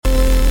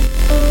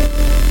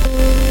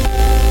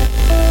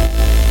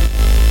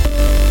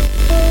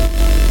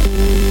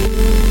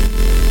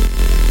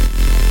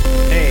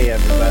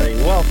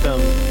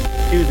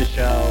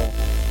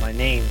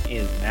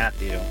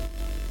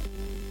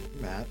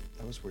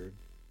weird.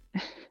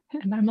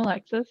 And I'm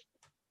Alexis.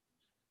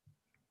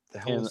 The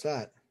hell And was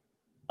that?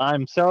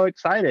 I'm so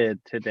excited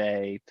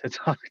today to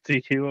talk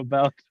to you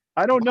about.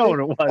 I don't know what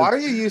it was. Why are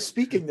you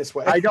speaking this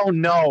way? I don't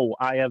know.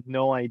 I have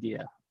no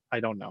idea. I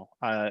don't know.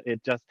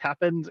 It just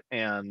happened,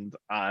 and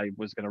I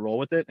was gonna roll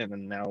with it, and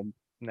then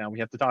now we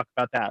have to talk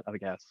about that. I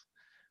guess.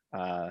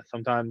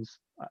 Sometimes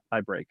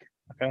I break.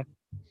 Okay.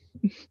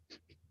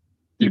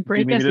 You Do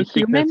break need as me a to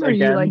speak human, this or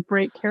you again? like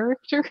break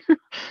character?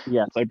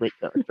 Yes, I break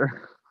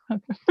character.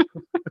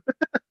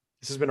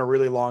 This has been a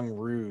really long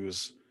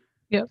ruse.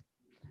 Yep.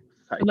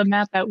 So the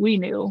Matt that we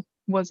knew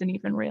wasn't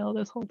even real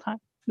this whole time.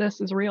 This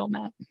is real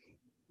Matt.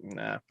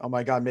 Nah. Oh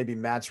my god, maybe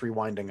Matt's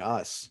rewinding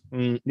us.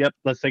 Yep.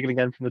 Let's take it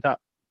again from the top.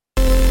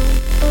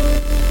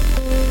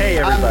 Hey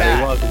everybody,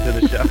 Matt. welcome to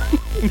the show.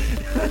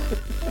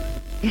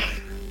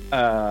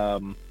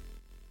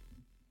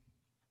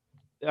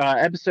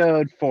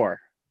 Episode 4.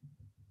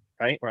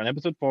 Right? We're on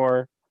episode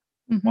 4,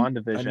 Mhm.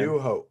 WandaVision. A New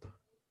Hope.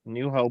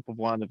 New Hope of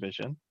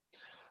WandaVision.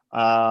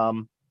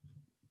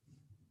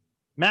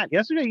 Matt,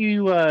 yesterday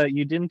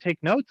you didn't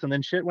take notes and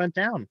then shit went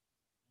down.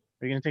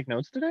 Are you gonna take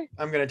notes today?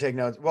 I'm gonna take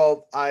notes.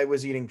 Well, I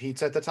was eating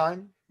pizza at the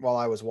time while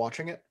I was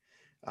watching it,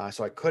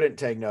 so I couldn't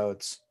take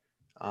notes.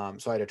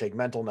 So I had to take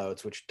mental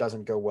notes, which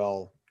doesn't go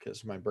well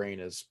because my brain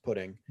is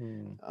pudding.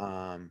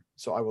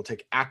 So I will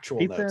take actual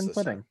Pizza notes and this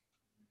pudding. time.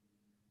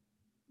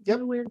 What Yep.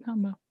 a weird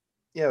combo.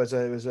 Yeah, it was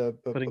a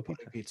Pudding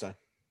pudding pizza.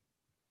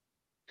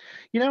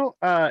 You know,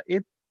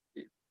 it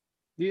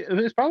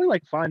was probably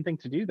like a fine thing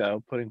to do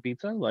though, putting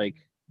pizza. Like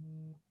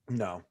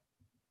No.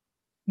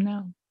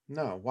 No.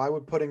 Why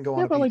would pudding go on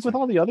yeah, a but pizza? like with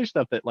all the other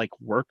stuff that like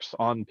works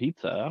on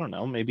pizza, I don't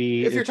know.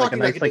 Maybe If you're it's like a talking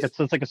nice, like it's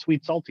like a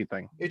sweet salty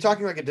thing. You're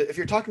talking like if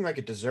you're talking like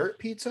a dessert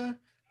pizza,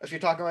 if you're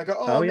talking like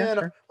Oh, yeah, man,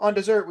 sure. on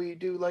dessert we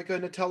do like a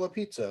Nutella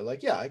pizza.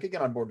 Like yeah, I could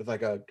get on board with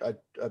like a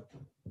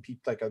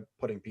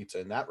pudding pizza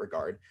in that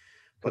regard.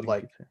 But Pudding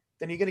like pizza.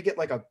 then you're gonna get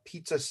like a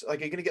pizza, like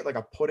you're gonna get like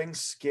a pudding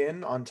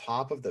skin on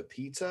top of the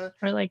pizza.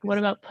 Or like, what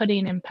about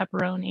pudding and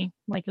pepperoni,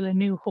 like the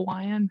new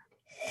Hawaiian?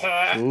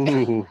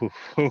 Ooh.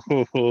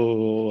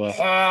 Ooh.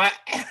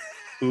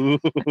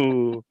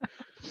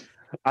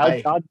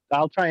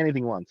 I'll try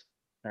anything once.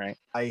 All right.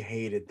 I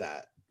hated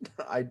that.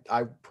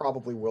 I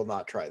probably will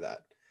not try that.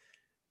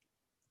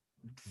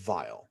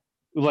 Vile.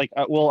 Like,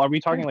 well, are we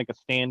talking like a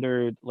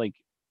standard like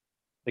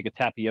a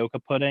tapioca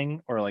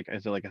pudding, or like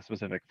is it like a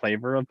specific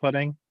flavor of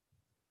pudding?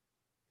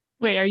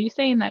 Wait, are you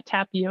saying that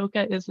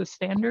tapioca is the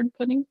standard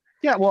pudding?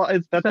 Yeah, well,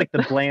 that's like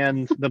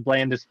the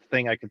blandest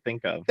thing I could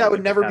think of. That would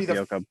like never be the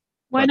tapioca.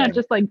 Why not pudding.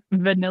 just like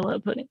vanilla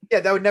pudding?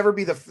 Yeah, that would never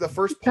be the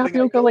first pudding.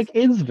 Tapioca like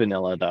is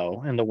vanilla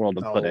though in the world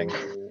of pudding.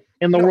 No.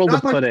 In the world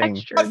of not like pudding.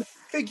 Textured. Not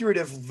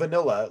figurative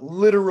vanilla,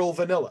 literal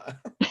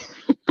vanilla.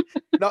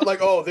 Not like,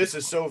 oh, this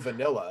is so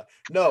vanilla.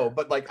 No,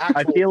 but like actual.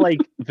 I feel like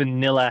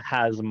vanilla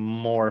has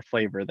more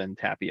flavor than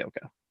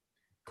tapioca.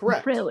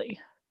 Correct. Really?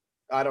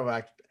 I don't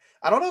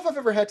know if I've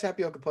ever had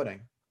tapioca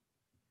pudding.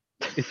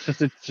 It's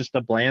just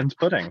a bland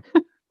pudding.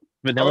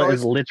 Vanilla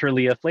is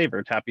literally a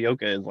flavor.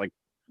 Tapioca is like,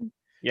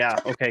 yeah,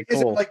 okay,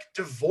 Is it cool. like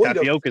devoid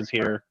Tapioca's of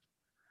here.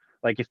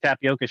 Like if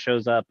tapioca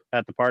shows up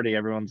at the party,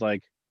 everyone's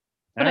like,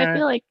 But all I right.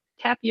 feel like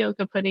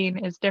tapioca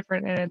pudding is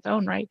different in its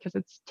own right because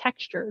it's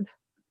textured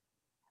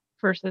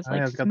versus Oh, like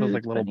yeah, it's got those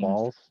like smooth little puddings.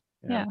 balls.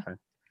 Yeah. Okay.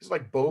 It's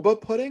like boba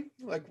pudding?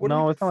 Like what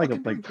No, are we it's not like a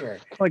fucking doing here?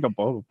 it's like a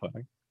boba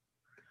pudding.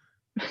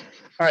 All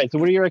right, so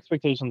what are your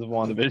expectations of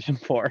WandaVision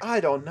 4? I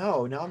don't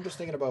know. Now I'm just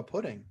thinking about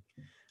pudding.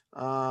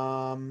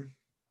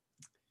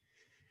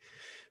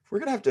 We're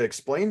gonna have to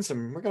we're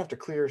gonna have to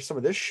clear some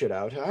of this shit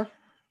out, huh?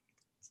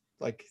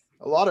 Like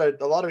a lot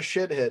of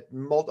shit hit a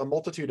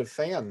multitude of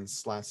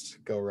fans last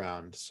go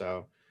round,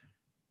 so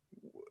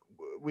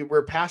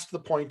we're past the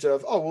point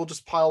of we'll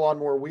just pile on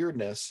more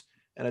weirdness,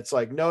 and it's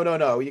like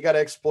no, you got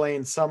to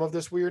explain some of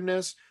this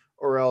weirdness,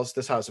 or else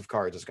this house of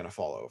cards is gonna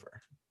fall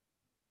over.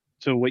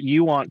 So what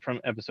you want from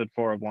episode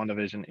 4 of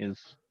WandaVision is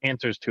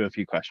answers to a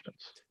few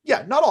questions.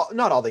 Yeah, not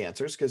all the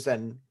answers, because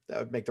then that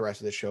would make the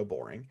rest of the show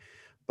boring.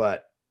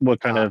 But what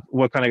are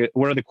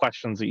the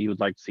questions that you would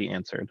like to see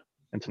answered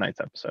in tonight's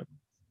episode?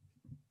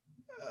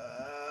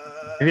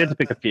 If you had to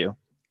pick a few.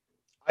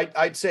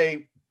 I'd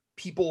say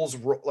people's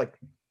like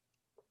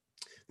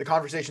the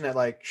conversation that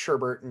like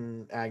Sherbert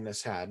and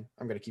Agnes had.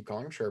 I'm gonna keep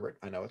calling him Sherbert.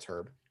 I know it's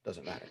Herb.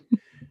 Doesn't matter.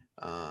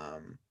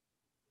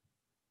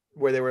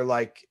 Where they were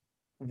like,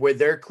 where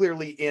they're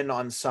clearly in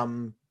on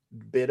some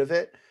bit of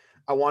it.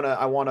 I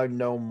wanna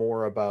know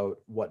more about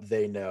what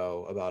they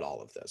know about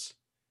all of this.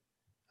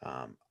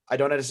 I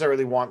don't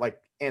necessarily want like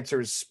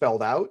answers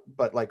spelled out,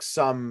 but like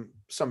some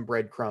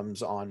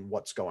breadcrumbs on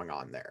what's going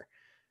on there.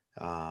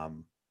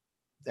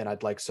 And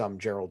I'd like some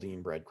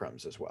Geraldine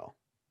breadcrumbs as well.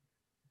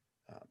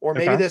 Or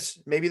maybe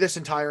this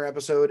entire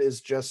episode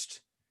is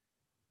just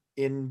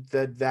in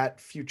that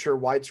future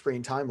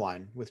widescreen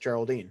timeline with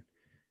Geraldine.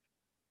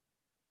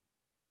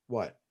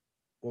 What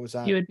was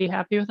that? You would be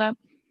happy with that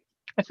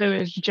if it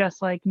was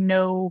just like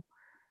no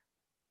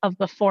of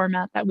the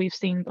format that we've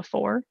seen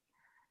before,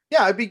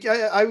 Yeah,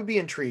 I would be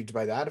intrigued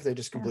by that if they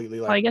just completely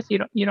Well, I like. guess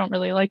you don't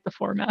really like the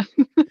format.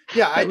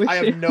 Yeah, that we I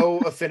have see. no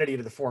affinity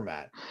to the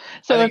format.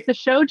 So I if think the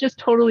show just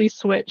totally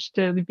switched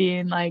to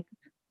being like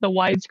the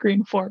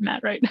widescreen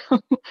format right now,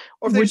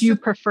 or if they would just you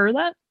did, prefer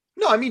that?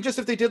 no, I mean just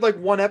if they did like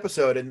one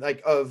episode and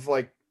like of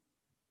like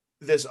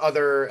this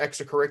other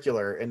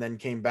extracurricular and then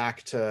came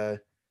back to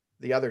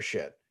the other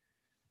shit.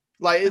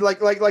 Like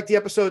the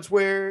episodes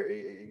where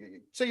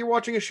say you're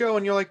watching a show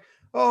and you're like,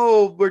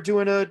 "Oh, we're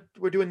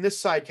doing this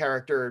side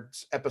character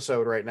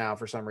episode right now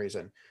for some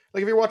reason."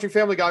 Like if you're watching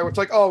Family Guy where it's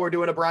like, "Oh, we're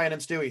doing a Brian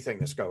and Stewie thing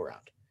this go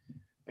around."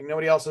 Like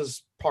nobody else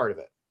is part of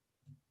it.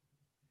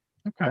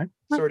 Okay.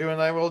 So we're doing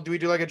like, well, do we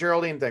do like a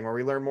Geraldine thing where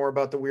we learn more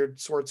about the weird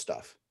sword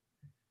stuff?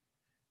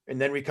 And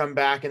then we come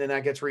back and then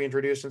that gets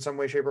reintroduced in some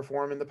way, shape, or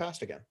form in the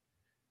past again.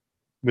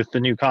 With the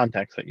new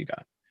context that you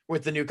got.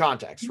 With the new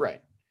context,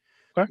 right.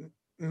 Okay.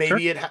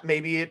 Maybe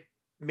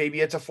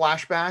it's a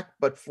flashback,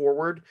 but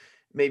forward.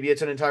 Maybe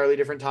it's an entirely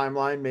different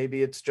timeline.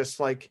 Maybe it's just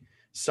like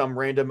some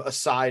random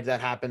aside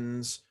that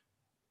happens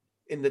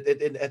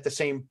at the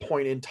same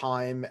point in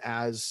time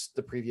as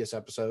the previous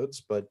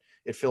episodes, but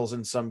it fills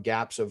in some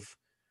gaps of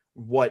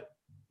what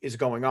is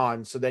going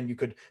on. So then you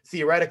could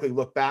theoretically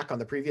look back on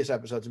the previous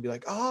episodes and be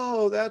like,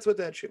 oh, that's what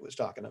that shit was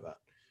talking about.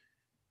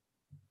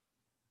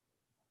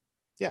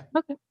 Yeah.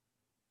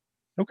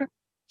 Okay.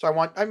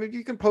 So I mean,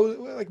 you can pose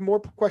like more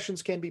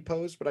questions can be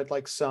posed, but I'd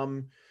like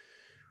some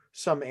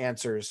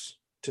answers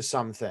to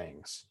some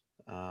things.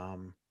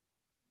 Some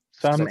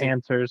I think,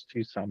 answers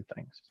to some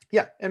things.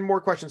 yeah, and more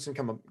questions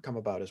can come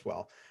about as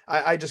well.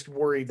 I just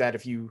worry that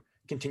if you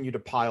continue to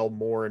pile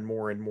more and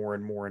more and more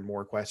and more and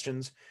more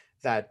questions,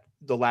 that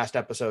the last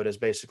episode is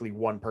basically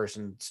one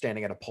person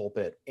standing at a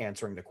pulpit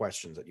answering the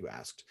questions that you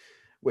asked,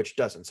 which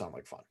doesn't sound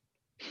like fun.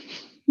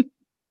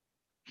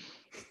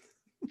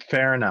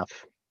 Fair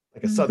enough.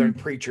 Like a Southern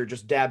preacher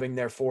just dabbing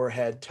their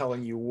forehead,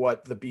 telling you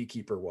what the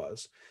beekeeper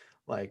was.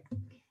 Like,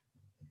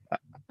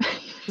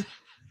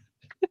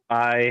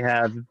 I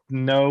have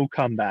no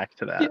comeback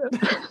to that. Yeah.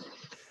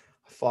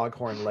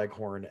 Foghorn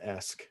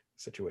Leghorn-esque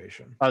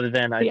situation. Other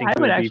than I think I it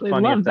would would actually be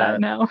funny love if that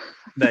now.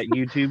 that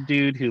YouTube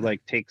dude who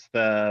like takes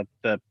the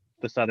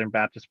Southern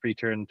Baptist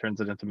preacher and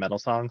turns it into metal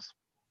songs.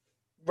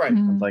 Right.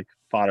 It's like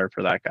fodder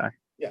for that guy.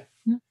 Yeah.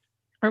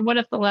 Or what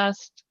if the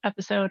last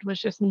episode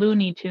was just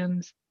Looney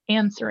Tunes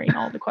answering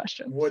all the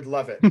questions? Would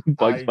love it.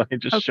 Bugs Bunny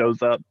just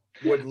shows up.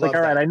 Would It's love like,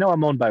 all right, that. I know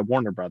I'm owned by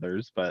Warner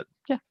Brothers, but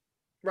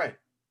Right.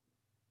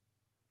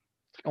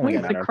 it's only a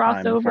It's the matter of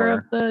time crossover before-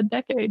 of the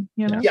decade,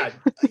 you know? Yeah.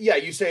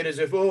 You say it as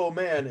if, oh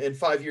man, in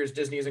 5 years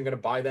Disney isn't going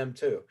to buy them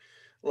too.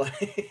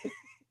 Like,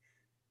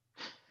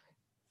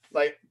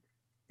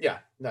 yeah.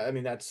 No, I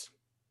mean that's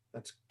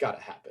got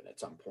to happen at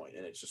some point,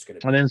 and it's just going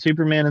to. And then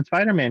Superman and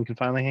Spider-Man can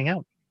finally hang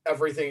out.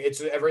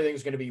 Everything's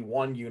going to be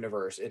one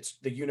universe. It's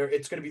going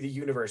to be the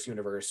universe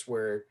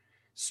where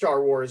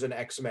Star Wars and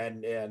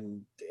X-Men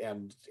and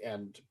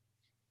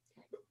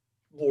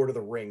Lord of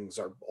the Rings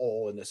are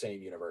all in the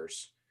same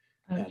universe,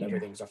 and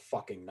everything's a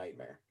fucking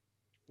nightmare.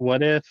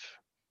 What if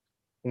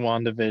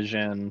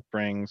WandaVision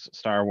brings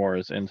Star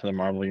Wars into the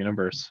Marvel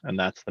universe, and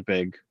that's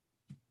going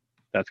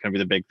to be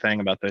the big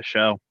thing about this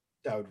show?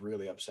 That would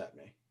really upset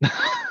me.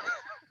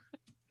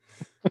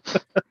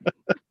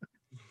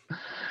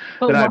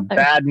 Then I have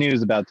bad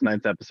news about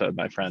tonight's episode,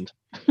 my friend.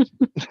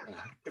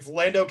 If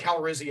Lando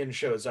Calrissian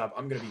shows up,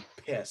 I'm gonna be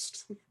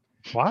pissed.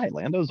 Why?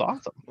 Lando's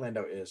awesome.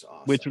 Lando is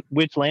awesome.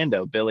 Which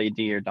Lando? Billy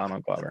D or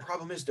Donald The Glover?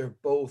 problem is they're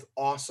both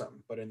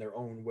awesome, but in their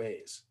own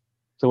ways.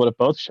 So what if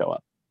both show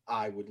up?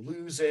 I would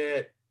lose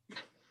it.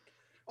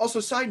 Also,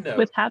 side note.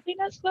 With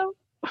happiness, though?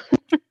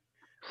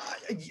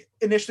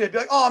 Initially, I'd be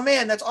like, oh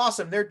man, that's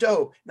awesome. They're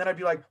dope. And then I'd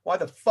be like, why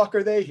the fuck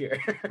are they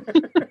here?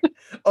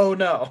 Oh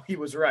no, he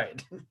was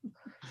right.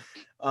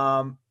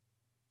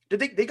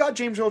 They got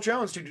James Earl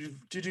Jones to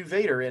do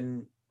Vader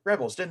in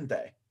Rebels, didn't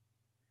they?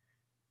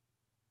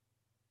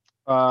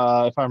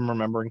 If I'm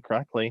remembering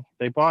correctly,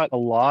 they bought a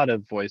lot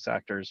of voice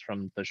actors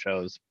from the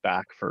shows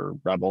back for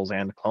Rebels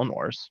and Clone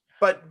Wars.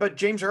 But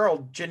James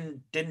Earl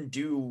didn't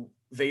do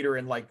Vader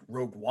in like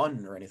Rogue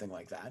One or anything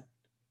like that.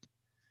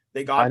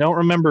 I don't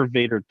remember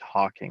Vader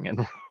talking.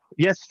 And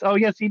yes,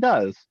 he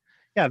does.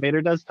 Yeah,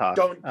 Vader does talk.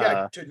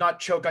 To not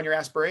choke on your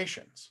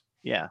aspirations.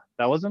 Yeah,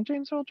 that wasn't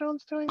James Earl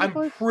Jones doing it.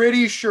 I'm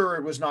pretty sure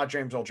it was not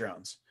James Earl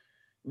Jones.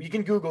 You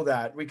can Google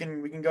that. We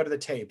can go to the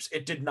tapes.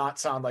 It did not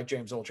sound like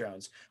James Earl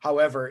Jones.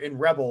 However, in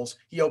Rebels,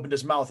 he opened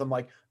his mouth. I'm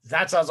like,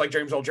 that sounds like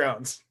James Earl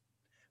Jones,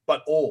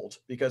 but old,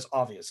 because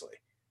obviously.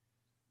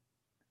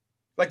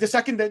 Like the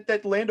second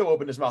that Lando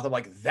opened his mouth, I'm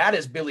like, that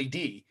is Billy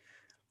D.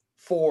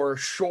 For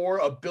sure,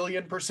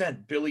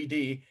 1,000,000,000% Billy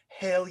D.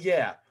 Hell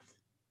yeah.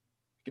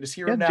 You can just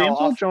hear him now. James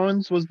Earl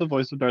Jones was the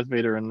voice of Darth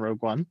Vader in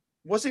Rogue One.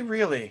 Was he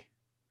really?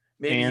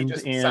 Maybe and he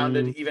just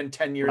sounded even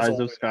 10 years Rise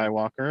older. of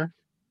Skywalker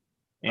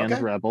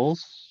and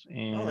Rebels.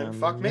 And then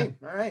fuck me.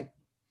 All right.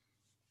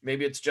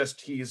 Maybe it's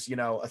just he's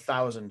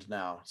 1,000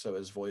 now, so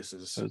his voice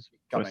is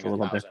becoming a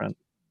little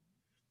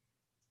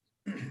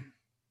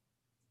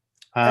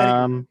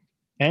 1,000.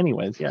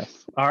 Anyways,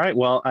 yes. All right.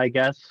 Well, I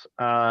guess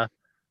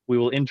we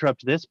will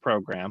interrupt this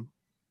program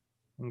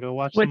and go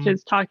watch Which some...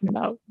 is talking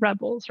about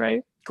Rebels, right?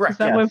 Is Correct.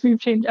 that Yes. what we've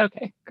changed?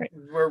 Okay, great.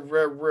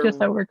 We're Just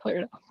so we're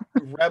cleared up.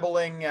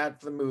 rebeling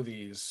at the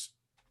movies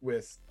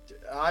with.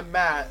 I'm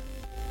Matt,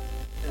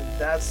 and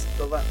that's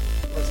the.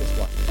 Let's just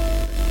watch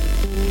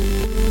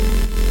this.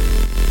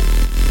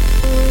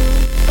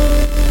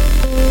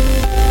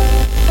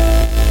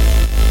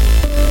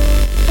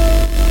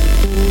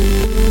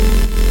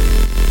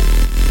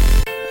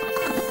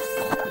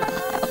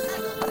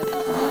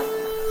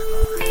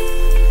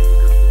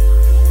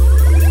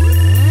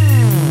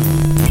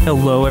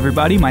 Hello,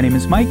 everybody. My name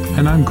is Mike.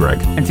 And I'm Greg.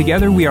 And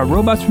together we are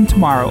Robots from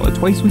Tomorrow, a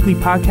twice-weekly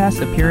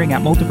podcast appearing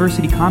at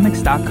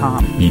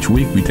multiversitycomics.com. Each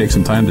week, we take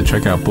some time to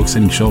check out books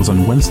hitting shelves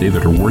on Wednesday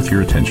that are worth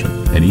your attention.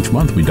 And each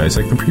month, we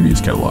dissect the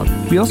previous catalog.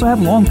 We also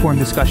have long-form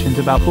discussions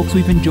about books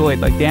we've enjoyed,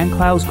 like Dan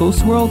Clow's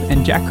Ghost World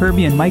and Jack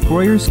Kirby and Mike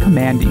Royer's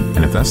Commanding.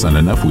 And if that's not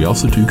enough, we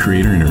also do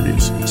creator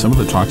interviews. Some of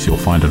the talks you'll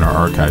find in our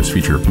archives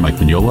feature Mike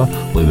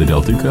Mignola, Leila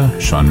Del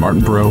Duca, Sean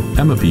Martinborough,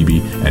 Emma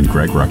Beebe, and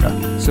Greg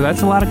Rucka. So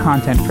that's a lot of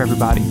content for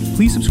everybody.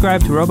 Please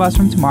subscribe to Robots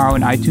from Tomorrow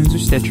in iTunes or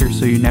Stitcher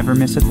so you never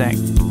miss a thing.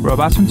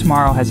 Robots from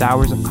Tomorrow has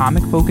hours of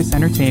comic-focused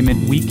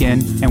entertainment week in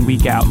and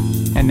week out.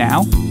 And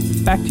now,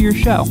 back to your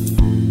show.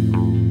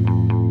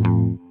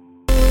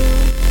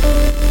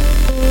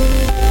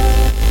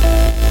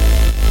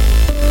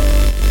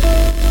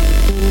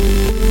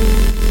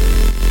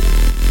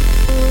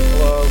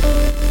 Hello.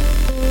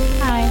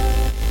 Hi.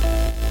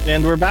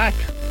 And we're back.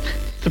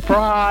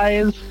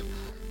 Surprise!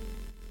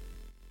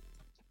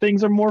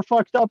 Things are more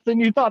fucked up than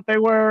you thought they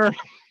were.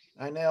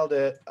 I nailed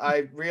it.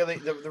 I really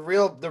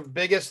the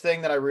biggest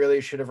thing that I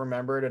really should have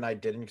remembered, and I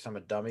didn't because I'm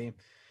a dummy,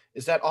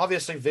 is that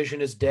obviously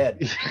Vision is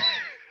dead.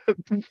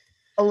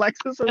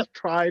 Alexis has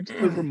tried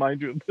to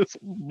remind you of this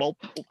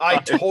multiple I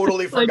times.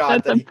 totally Like, forgot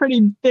that's that. a pretty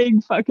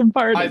big fucking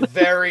part I of it.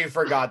 very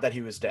forgot that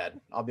he was dead.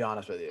 I'll be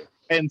honest with you.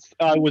 And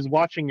I was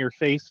watching your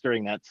face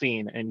during that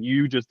scene, and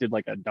you just did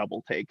like a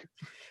double take.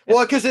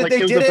 Well, because Like they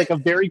it was did just it. like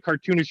a very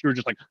cartoonish. You were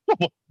just like,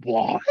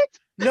 what?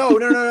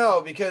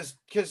 No. Because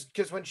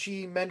when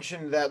she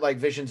mentioned that like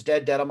Vision's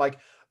dead, I'm like,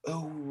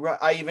 oh right.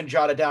 I even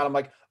jotted down. I'm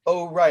like,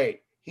 oh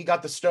right, he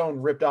got the stone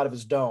ripped out of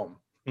his dome.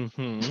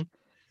 Mm-hmm.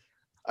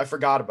 I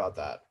forgot about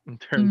that.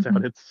 Turns out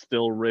Mhm. it's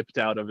still ripped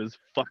out of his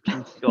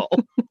fucking skull.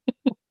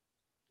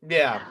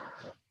 Yeah.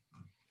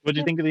 What do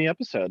you think of the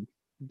episode?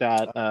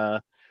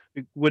 That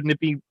wouldn't it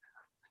be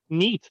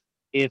neat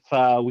if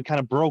we kind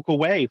of broke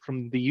away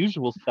from the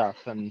usual stuff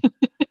and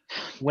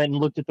went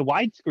and looked at the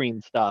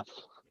widescreen stuff?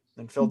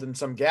 And filled in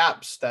some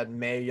gaps that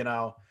may,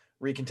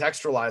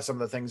 recontextualize some of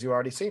the things you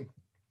already seen.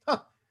 Huh.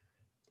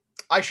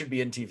 I should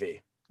be in TV.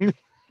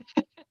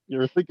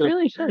 You're really gonna,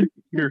 Really should.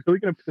 you're really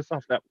gonna piss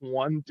off that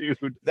one dude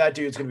That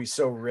dude's gonna be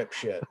so rip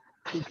shit.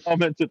 who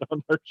commented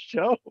on our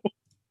show.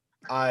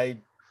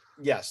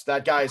 Yes,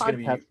 that guy is gonna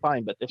be. That's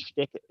fine, but the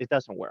shtick, it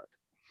doesn't work.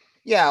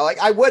 Yeah, like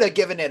I would have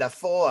given it a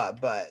 4,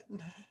 but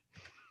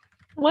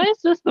Why is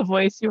this the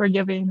voice you were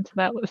giving to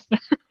that listener?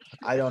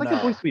 I don't It's like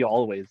a know. voice we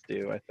always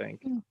do, I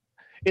think. Yeah.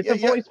 It's Yeah, a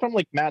yeah. voice from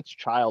like Matt's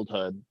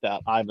childhood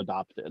that I've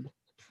adopted.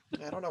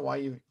 I don't know why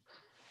you.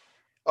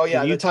 Oh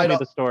yeah, you the told me title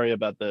the story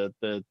about the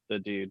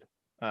dude.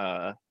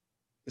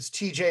 is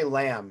TJ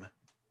Lamb,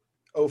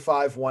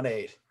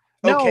 0518.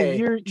 No, Okay,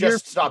 you're-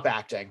 just stop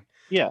acting,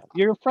 Yeah,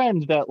 your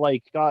friend that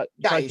like tried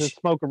to Guys.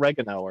 smoke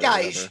oregano or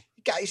guys. whatever.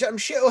 Guys, I'm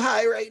so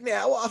high right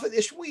now off of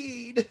this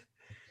weed.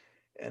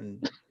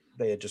 And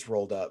they had just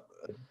rolled up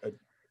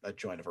a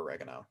joint of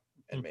oregano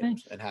and made him,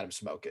 Nice. and had him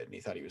smoke it, and he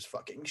thought he was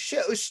fucking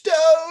so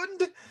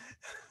stoned.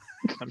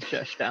 I'm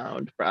just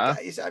down, bro.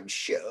 Guys, I'm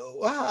so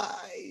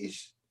high.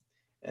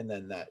 And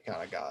then that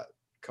kind of got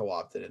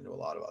co-opted into a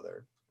lot of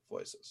other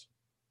voices.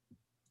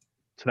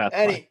 So that's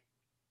fine.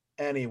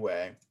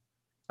 Anyway,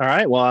 All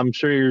right. Well, I'm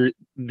sure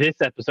this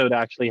episode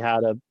actually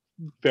had a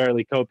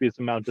fairly copious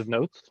amount of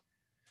notes.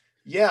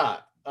 yeah.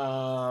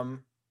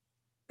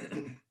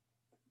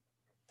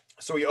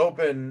 So we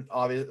open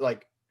obviously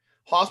like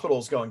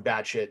hospitals going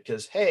batshit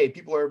because hey,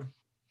 people are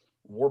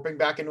warping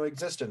back into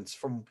existence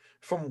from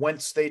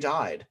whence they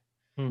died.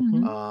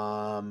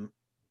 Mhm.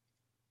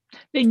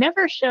 They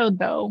never showed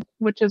though,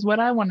 which is what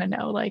I want to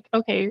know. Like,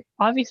 okay,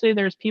 obviously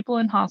there's people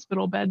in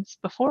hospital beds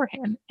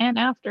beforehand and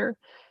after.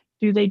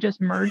 Do they just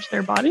merge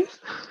their bodies?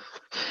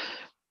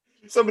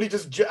 Somebody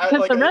just Because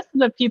like the rest of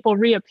the people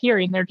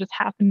reappearing, there just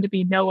happened to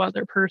be no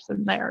other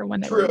person there when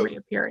they True. were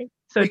reappearing.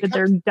 So We did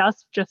their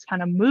dust just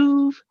kind of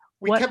move?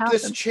 we what kept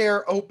this happened?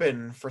 chair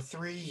open for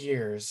 3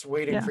 years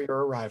waiting Yeah. for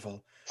your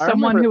arrival. I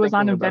Someone remember who was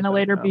on thinking a about that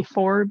ventilator now.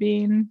 before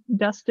being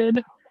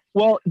dusted?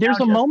 Well, there's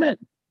Now a just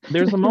moment.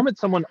 There's a moment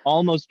someone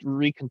almost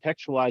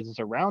recontextualizes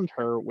around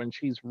her when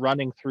she's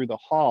running through the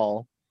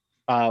hall.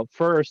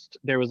 First,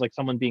 there was like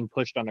someone being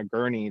pushed on a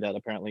gurney that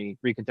apparently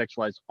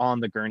recontextualized on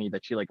the gurney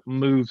that she like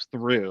moves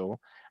through,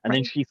 and then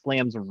Right. she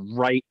slams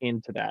right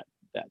into that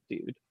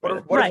dude. What right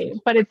if- at what the if-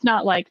 Right, but it's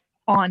not like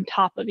on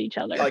top of each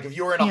other. Like if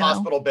you were in a You know?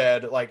 hospital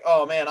bed, like,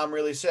 oh man, I'm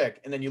really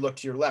sick. And then you look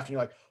to your left and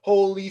you're like,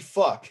 holy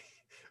fuck,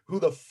 who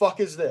the fuck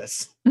is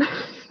this?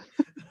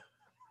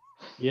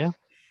 Yeah.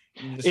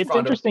 Just It's found a-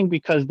 interesting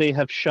because they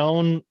have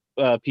shown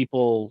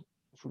people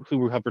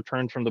who have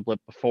returned from the blip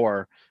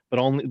before,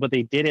 but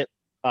they did it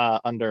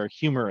under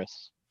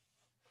humorous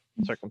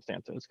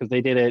circumstances, because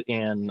they did it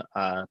in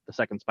the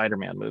second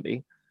Spider-Man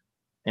movie,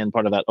 and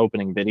part of that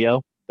opening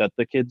video that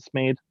the kids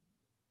made.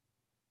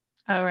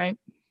 All right.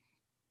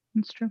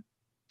 That's true.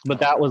 But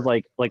that was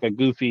like a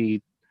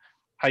goofy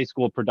high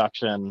school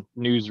production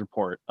news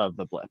report of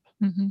the blip,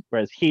 Hmm.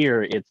 whereas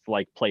here it's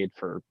like played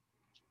for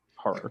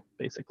horror,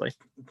 basically.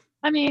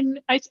 I mean,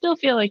 I still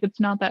feel like it's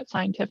not that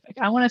scientific.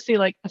 I want to see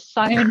like a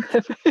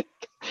scientific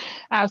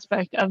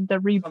aspect of the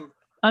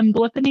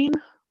unblippening.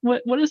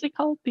 What is it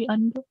called? I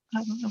don't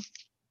know.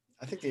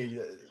 I think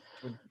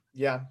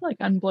yeah, Like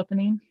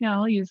unblippening. Yeah,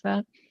 I'll use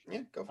that.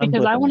 yeah, go for it.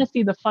 Because I want to Unblippening.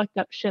 see the fucked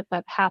up shit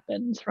that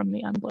happens from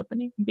the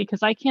unblippening.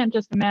 Because I can't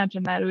just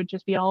imagine that it would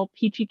just be all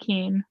peachy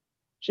keen,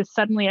 just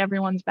suddenly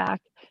everyone's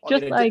back. I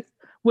Just mean, it like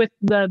with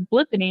the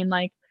blippening,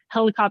 like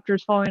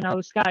helicopters falling out of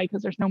the sky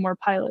because there's no more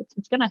pilots.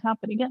 It's gonna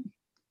happen again.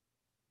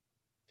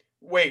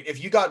 Wait,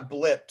 if you got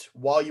blipped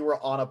while you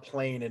were on a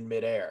plane in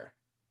midair,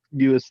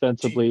 You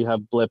ostensibly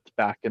have blipped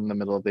back in the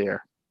middle of the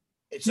air.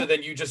 so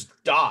then you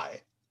just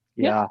die.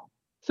 Yeah.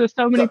 Yeah.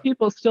 So many So-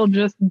 people still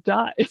just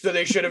die. So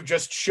they should have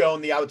just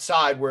shown the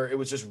outside where it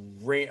was just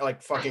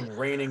fucking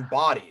raining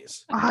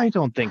bodies, I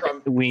don't think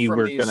From- we from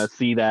were these gonna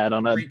see that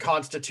on a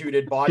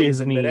reconstituted bodies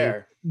Disney- in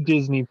midair.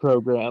 Disney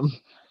program.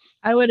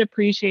 I would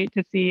appreciate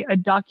to see a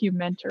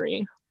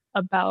documentary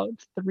about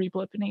the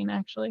reblippening.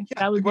 Actually, Yeah,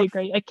 that would be what-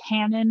 great. A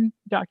canon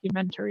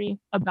documentary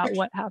about Picture-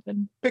 what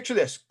happened. Picture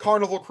this: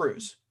 Carnival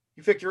Cruise.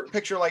 You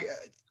picture like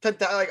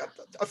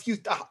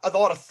a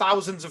lot of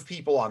thousands of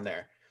people on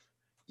there.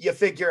 You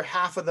figure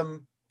half of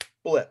them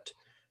blipped,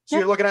 so Yeah.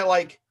 you're looking at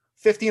like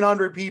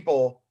 1,500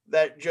 people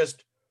that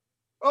just,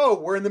 oh,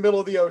 we're in the middle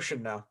of the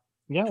ocean now.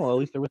 Yeah, well, at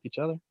least they're with each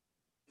other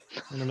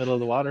in the middle of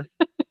the water.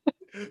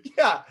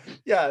 Yeah.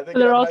 They But can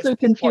they're have a also nice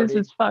pool confused party.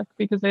 as fuck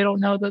because they don't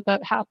know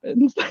that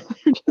happens.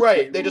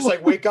 Right. They just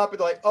like wake up and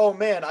they're like, oh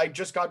man, I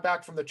just got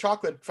back from the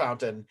chocolate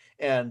fountain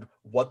and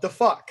what the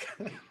fuck?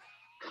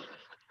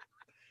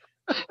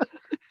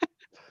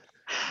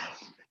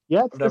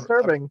 Yeah, it's I've never-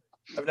 disturbing.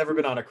 I've never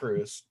been on a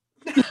cruise.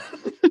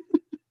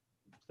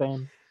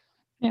 Same.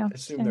 Yeah. I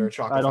assume there are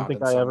chocolate I don't think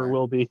fountains I ever somewhere.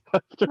 will be. I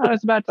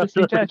was about to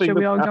After suggest, everything should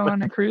we all that's go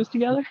on a cruise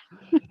together?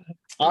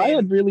 I mean-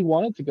 had really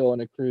wanted to go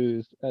on a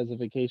cruise as a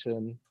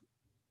vacation,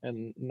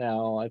 and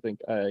now I think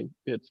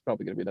it's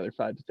probably going to be another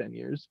 5 to 10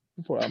 years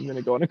before I'm going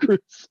to go on a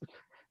cruise.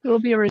 It'll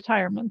be a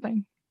retirement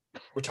thing.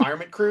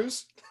 Retirement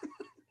cruise?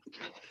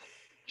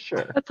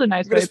 Sure. That's a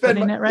nice I'm way gonna of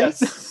putting it, right? yes,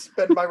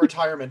 spend my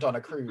retirement on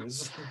a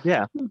cruise.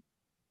 Yeah.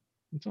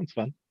 That sounds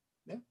fun.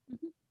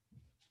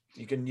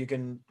 You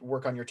can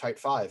work on your Type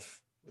 5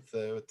 with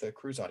the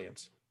cruise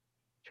audience.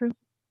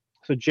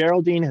 So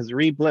Geraldine has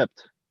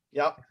re-blipped,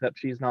 Yep. except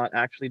she's not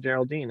actually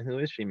Geraldine. Who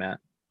is she, Matt?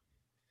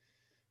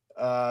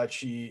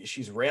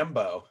 She's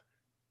Rambo.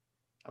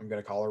 I'm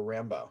gonna call her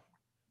Rambo.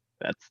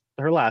 That's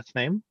her last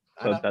name,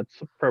 I so know.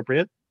 that's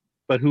appropriate.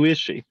 But who is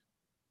she?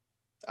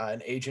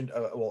 An agent,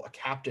 a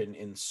captain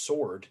in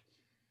Sword,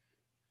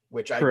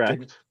 which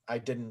Correct. I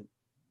didn't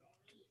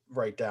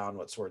write down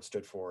what Sword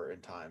stood for in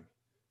time.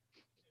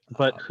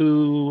 But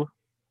who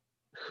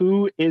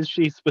is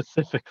she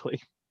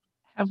specifically?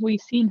 Have we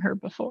seen her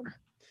before?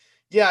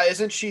 Yeah,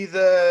 isn't she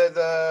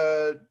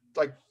the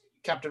like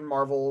Captain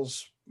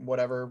Marvel's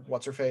whatever?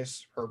 What's her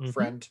face? Her Mhm.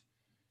 friend.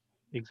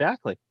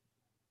 Exactly.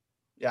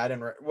 Yeah, I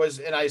didn't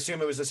and I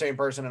assume it was the same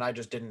person, and I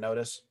just didn't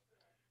notice.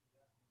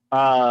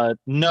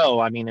 No,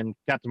 I mean in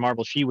Captain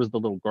Marvel, she was the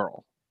little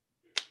girl.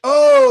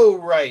 Oh,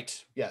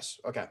 right. Yes.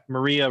 Okay.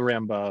 Maria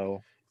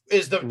Rambeau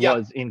Is the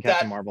was in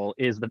Captain that- Marvel,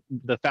 is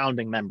the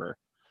founding member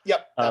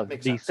Yep. That of the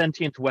makes sense.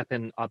 Sentient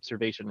Weapon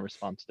Observation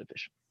Response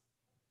Division.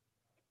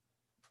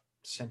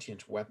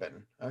 Sentient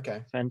weapon.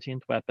 Okay.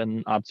 Sentient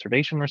Weapon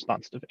Observation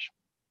Response Division.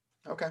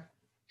 Okay.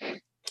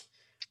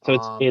 So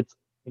Um, it's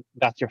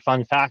that's your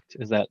fun fact,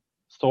 is that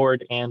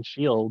Sword and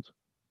Shield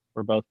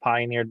were both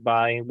pioneered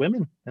by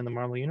women in the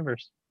Marvel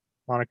Universe.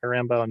 Monica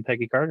Rambeau and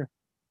Peggy Carter.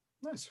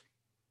 Nice.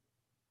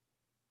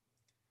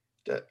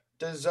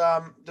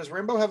 Does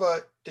Rambo have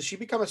does she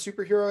become a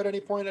superhero at any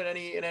point in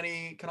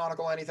any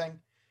canonical anything?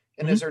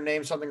 And is her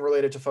name something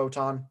related to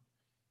Photon?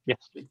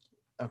 Yes.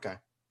 Okay.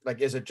 Like,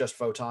 is it just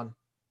Photon?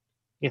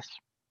 Yes.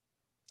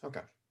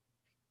 Okay.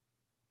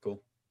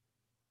 Cool.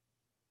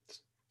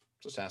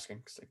 Just asking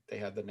because they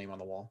had the name on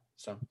the wall.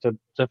 So, It's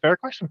a fair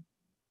question.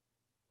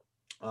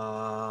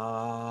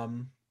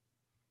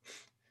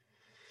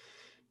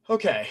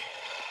 okay.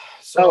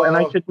 So, Oh, and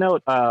I should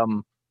note,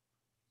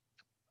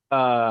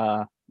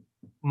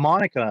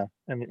 Monica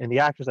and the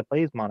actress that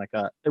plays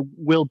Monica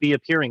will be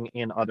appearing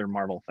in other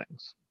Marvel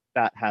things.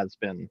 That has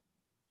been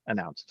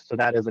announced. So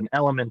that is an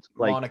element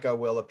like Monica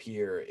will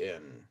appear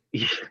in.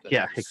 yeah,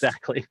 next.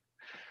 exactly.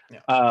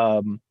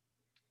 Yeah.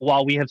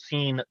 While we have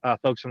seen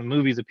folks from the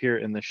movies appear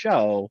in the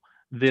show,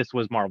 this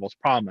was Marvel's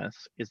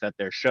promise, is that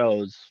their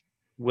shows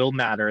will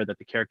matter, that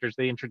the characters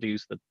they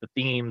introduce, the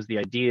themes, the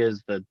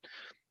ideas,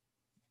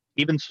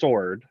 even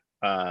Sword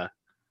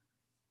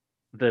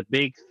the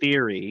big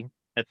theory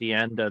at the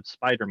end of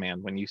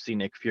Spider-Man when you see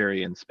Nick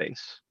Fury in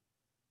space,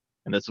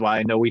 and that's why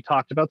I know we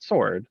talked about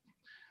Sword.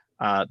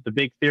 The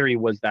big theory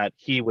was that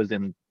he was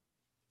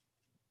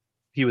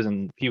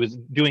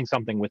doing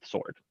something with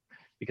Sword,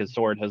 because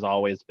Sword has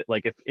always been,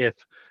 like, if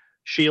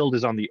Shield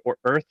is on the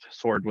Earth,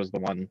 Sword was the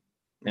one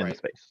in Right.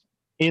 space.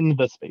 In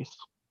the space.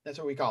 That's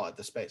what we call it,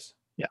 the space.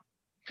 Yeah.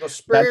 The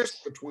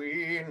space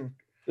between.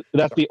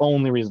 That's the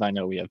only reason I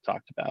know we have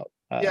talked about.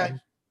 Yeah,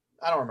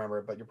 I don't remember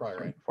it, but you're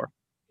probably right. Before.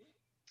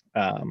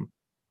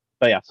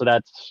 But yeah, so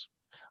that's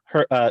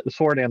her.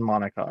 Sword and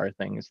Monica are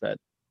things that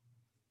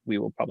we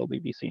will probably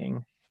be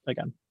seeing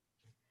again.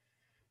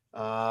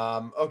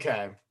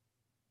 Okay.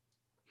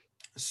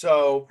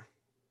 So,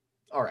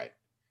 all right.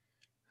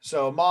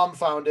 So, mom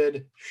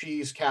founded,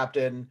 she's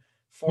captain,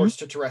 forced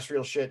to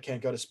terrestrial shit,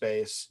 can't go to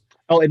space.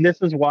 Oh, and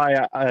this is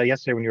why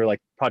yesterday when you were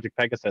like Project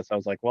Pegasus, I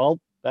was like, well,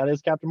 that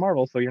is Captain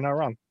Marvel, so you're not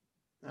wrong.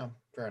 Oh,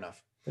 fair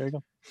enough. There you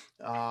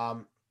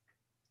go.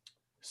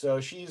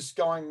 So she's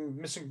going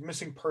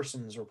missing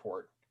persons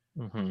report.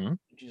 Mm-hmm.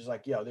 She's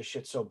like, yo, this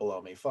shit's so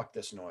below me. Fuck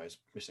this noise.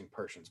 Missing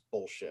persons.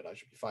 Bullshit. I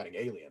should be fighting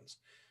aliens.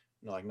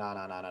 And they're like, nah.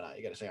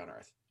 You got to stay on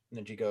Earth. And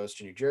then she goes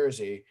to New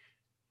Jersey,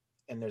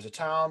 and there's a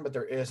town, but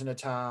there isn't a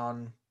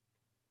town.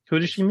 Who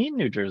does she meet in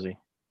New Jersey?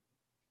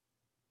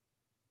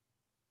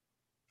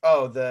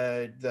 Oh,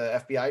 the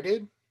FBI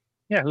dude?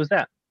 Yeah, who's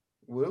that?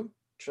 Wu?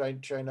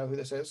 Should I know who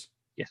this is?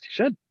 Yes, you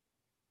should.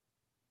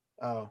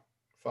 Oh,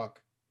 fuck.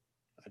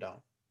 I don't.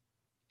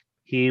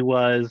 He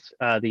was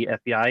the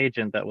FBI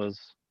agent that was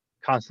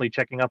constantly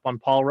checking up on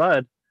Paul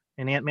Rudd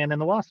in Ant-Man and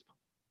the Wasp.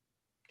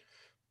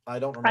 I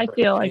don't remember. I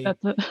feel like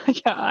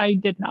that's yeah, I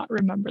did not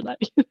remember that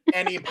either.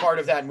 Any part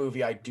of that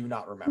movie I do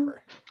not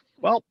remember.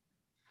 Well,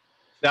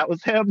 that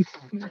was him.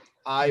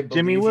 I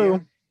Jimmy believe Woo.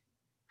 you.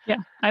 Yeah,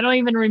 I don't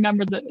even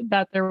remember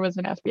that there was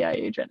an FBI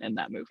agent in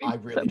that movie. I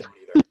really So, don't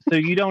either. So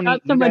you don't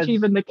not you so much guys-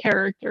 even the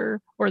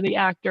character or the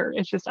actor.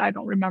 It's just I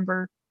don't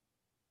remember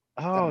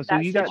Oh, so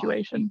that you got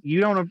situation. you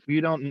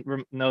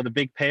don't know the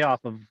big payoff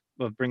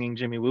of bringing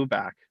Jimmy Woo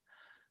back,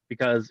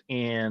 because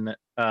in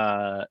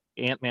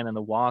Ant-Man and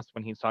the Wasp,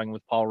 when he's talking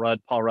with Paul Rudd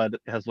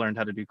has learned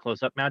how to do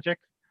close-up magic,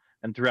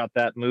 and throughout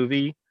that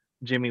movie,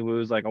 Jimmy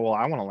Woo's like, oh well,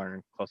 I want to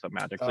learn close-up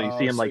magic. So you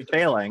see him So he like does the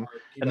failing,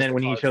 card- and does then the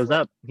when he card shows flip.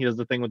 up, he does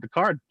the thing with the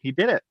card. He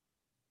did it.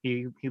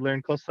 He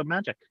learned close-up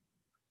magic.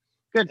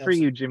 Good for That's-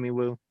 you, Jimmy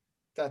Woo.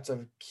 That's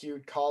a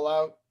cute call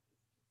out.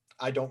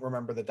 I don't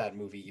remember that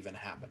movie even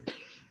happened.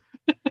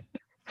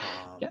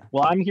 Yeah.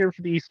 Well, I'm here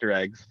for the Easter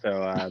eggs,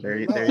 so there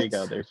you go.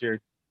 that's- There's your.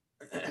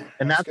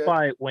 And that's good.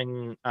 why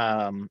when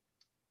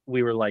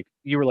you were like,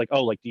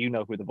 oh, like, do you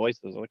know who the voice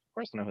is? Like, of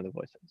course I know who the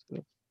voice is.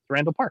 It's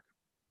Randall Park.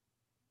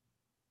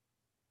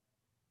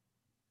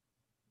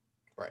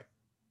 Right.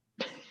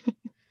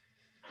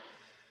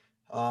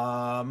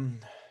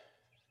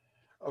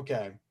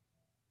 Okay.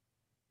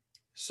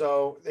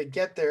 So they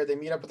get there, they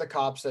meet up with the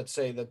cops that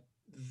say that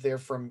they're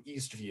from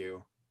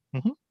Eastview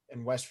Mhm.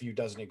 and Westview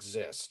doesn't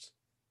exist.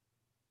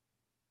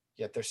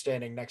 Yet they're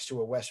standing next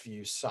to a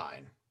Westview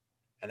sign,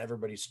 and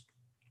everybody's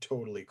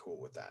totally cool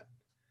with that.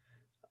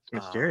 It's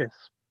mysterious.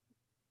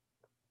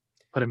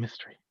 What a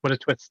mystery. What a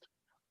twist.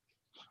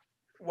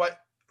 What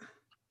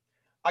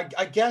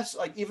I guess,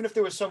 like, even if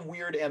there was some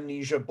weird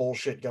amnesia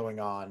bullshit going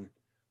on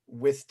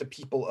with the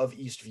people of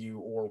Eastview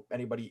or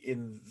anybody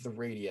in the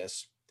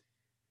radius,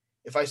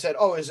 if I said,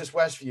 oh, is this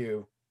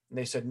Westview? And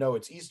they said, no,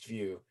 it's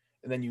Eastview.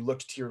 And then you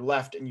looked to your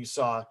left and you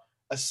saw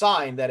a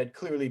sign that had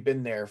clearly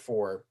been there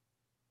for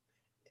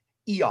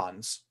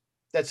eons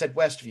that said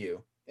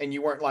Westview. And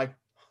you weren't like,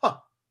 huh.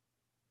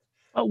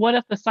 But what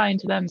if the sign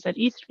to them said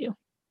Eastview?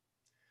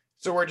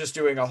 So we're just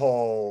doing a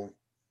whole,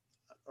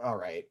 all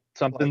right.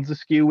 Something's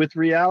askew with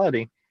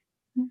reality.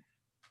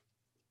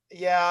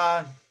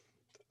 Yeah.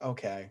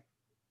 Okay.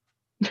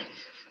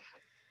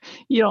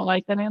 You don't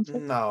like that answer?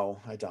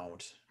 No, I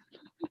don't.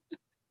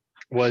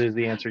 What is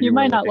the answer You were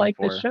might not looking like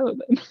for? the show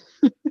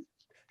then.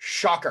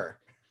 Shocker.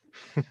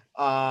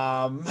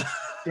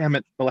 Damn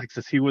it,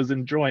 Alexis, he was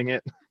enjoying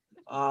it.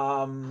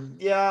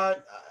 Yeah,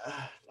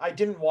 I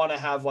didn't want to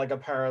have like a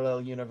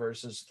parallel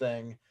universes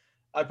thing.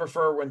 I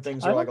prefer when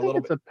things I are don't like a think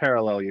little it's bit a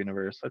parallel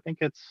universe. I think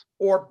it's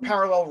or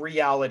parallel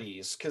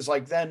realities, because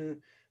like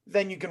then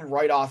you can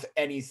write off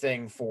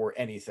anything for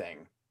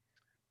anything.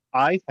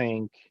 I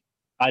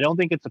don't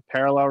think it's a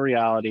parallel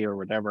reality or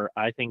whatever.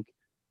 I think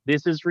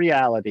this is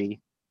reality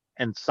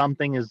and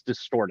something is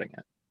distorting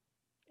it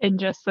In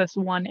just this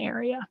one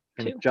area,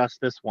 in too. just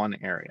this one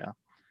area.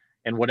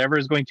 And whatever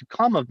is going to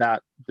come of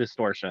that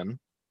distortion,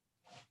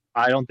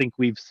 I don't think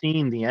we've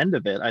seen the end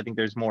of it. I think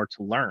there's more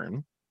to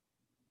learn.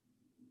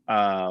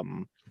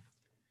 And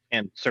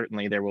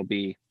certainly there will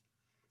be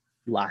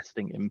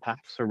lasting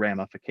impacts or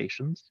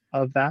ramifications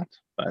of that.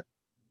 But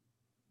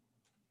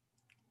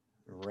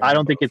I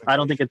don't think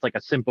it's like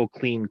a simple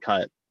clean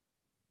cut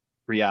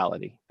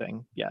reality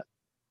thing yet.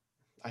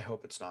 I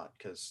hope it's not,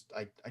 because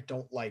I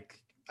don't like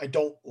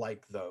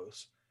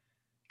those.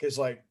 Because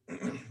like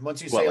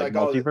once you What, say like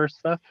like, oh, multiverse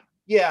stuff?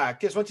 Yeah,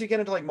 because once you get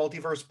into like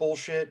multiverse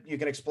bullshit, you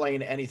can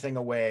explain anything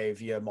away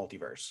via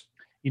multiverse.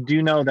 You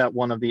do know that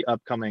one of the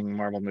upcoming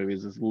Marvel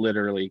movies is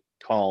literally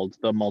called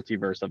The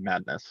Multiverse of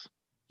Madness.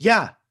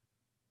 Yeah.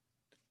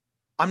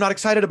 I'm not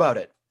excited about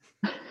it.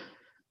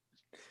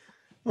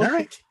 All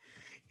right.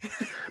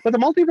 But the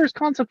multiverse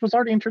concept was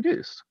already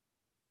introduced.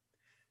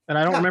 And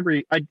I don't remember,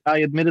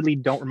 I admittedly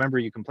don't remember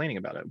you complaining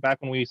about it.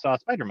 Back when we saw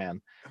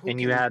Spider-Man, and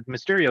you had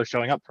Mysterio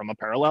showing up from a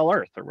parallel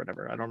Earth or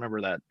whatever. I don't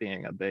remember that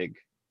being a big...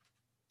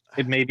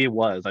 Maybe it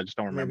was. I just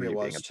don't remember you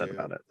being upset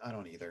about it. I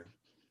don't either.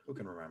 Who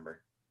can remember?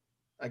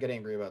 I get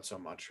angry about so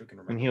much. Who can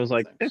remember? And he was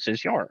like, this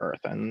is your Earth.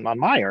 And on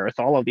my Earth,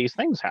 all of these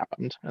things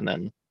happened. And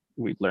then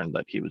we learned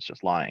that he was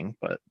just lying.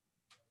 But...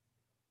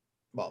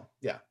 Well,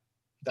 yeah.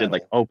 Did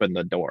like open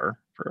the door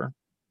for...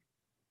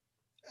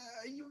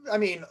 I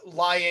mean,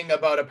 lying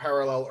about a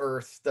parallel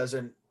Earth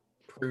doesn't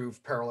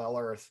prove parallel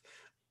Earth.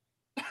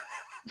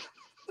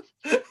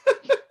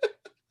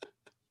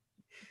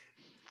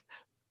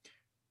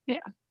 Yeah.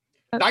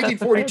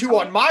 1942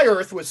 on my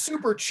Earth was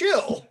super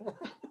chill.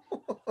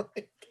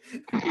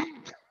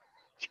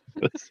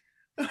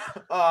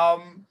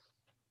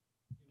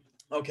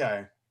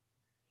 Okay.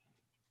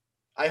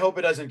 I hope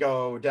it doesn't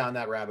go down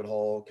that rabbit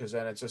hole, because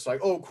then it's just like,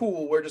 oh,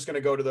 cool, we're just going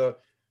to go to the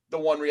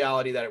one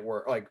reality that it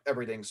works, like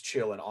everything's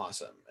chill and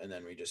awesome, and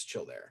then we just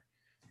chill there.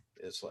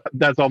 It's like,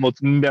 that's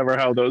almost never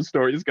how those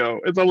stories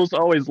go. It's almost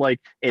always like,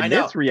 in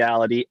this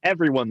reality,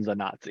 everyone's a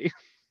Nazi.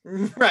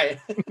 Right.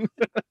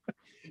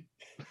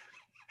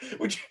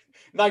 Would you,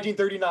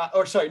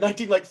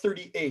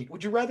 1938.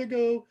 Would you rather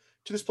go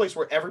to this place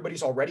where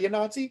everybody's already a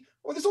Nazi,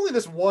 or there's only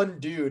this one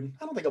dude?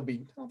 I don't think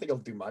he'll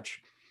do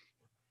much.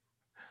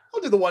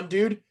 I'll do the one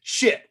dude.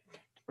 Shit.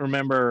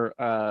 Remember,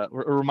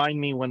 remind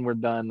me when we're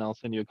done. I'll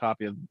send you a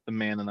copy of The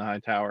Man in the High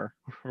Tower,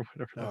 or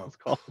whatever that was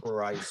called.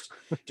 Christ.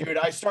 Dude,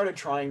 I started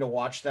trying to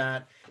watch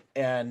that,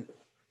 and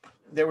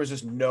there was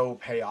just no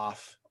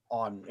payoff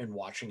in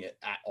watching it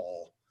at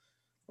all.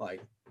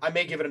 Like, I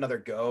may give it another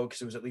go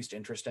because it was at least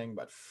interesting,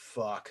 but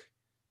fuck,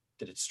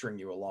 did it string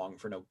you along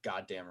for no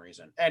goddamn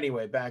reason.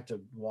 Anyway, back to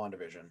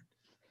WandaVision.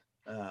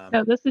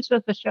 No, this is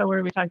just a show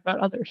where we talk about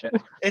other shows.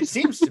 It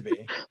seems to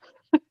be.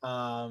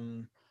 All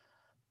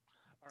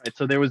right,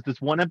 so there was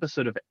this one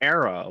episode of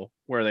Arrow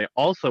where they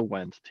also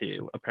went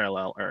to a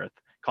parallel Earth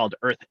called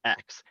Earth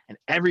X, and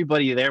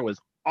everybody there was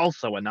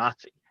also a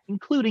Nazi,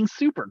 including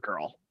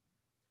Supergirl.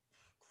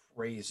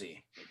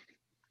 Crazy.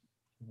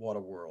 What a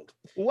world.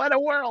 What a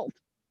world.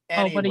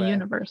 Anyway. Oh, what a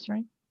universe,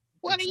 right?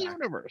 What a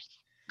universe.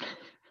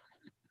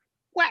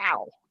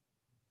 Wow.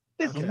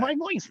 This is my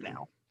voice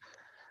now.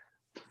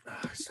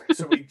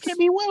 So we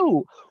Kimmy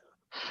Woo.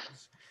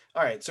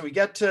 All right, so we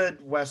get to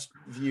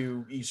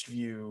Westview,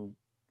 Eastview,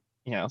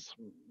 yes,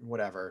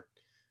 whatever.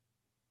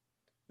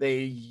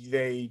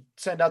 They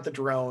send out the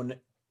drone.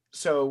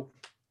 So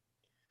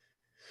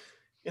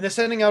in the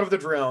sending out of the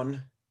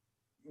drone,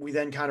 we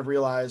then kind of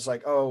realize,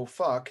 like, oh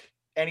fuck,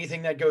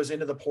 anything that goes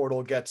into the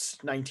portal gets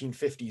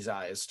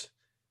 1950s-ized.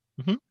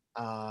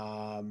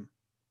 Mm-hmm.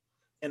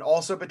 And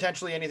also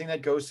potentially anything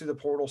that goes through the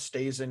portal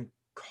stays in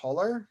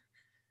color.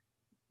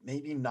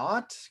 Maybe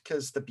not,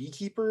 because the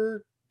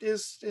beekeeper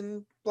is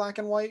in black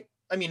and white.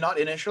 I mean, not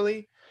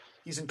initially.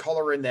 He's in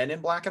color and then in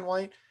black and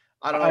white.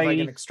 I don't know if I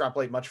can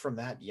extrapolate much from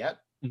that yet.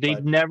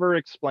 They've never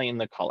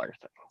explained the color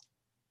thing.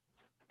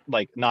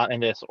 Like, not in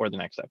this or the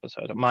next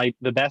episode.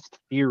 The best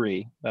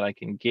theory that I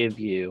can give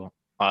you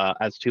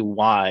as to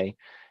why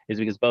is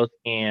because both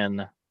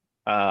in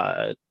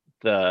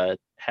the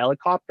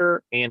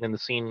helicopter and in the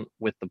scene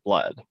with the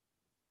blood,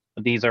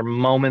 these are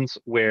moments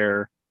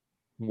where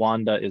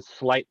Wanda is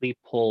slightly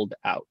pulled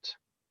out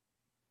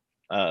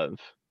of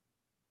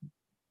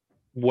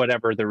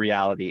whatever the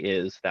reality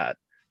is that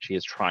she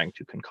is trying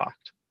to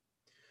concoct.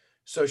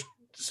 So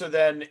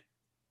then...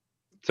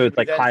 So it's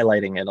like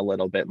highlighting it a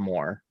little bit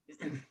more.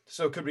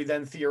 So could we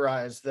then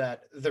theorize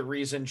that the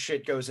reason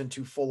shit goes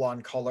into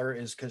full-on color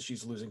is because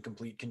she's losing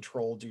complete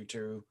control due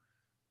to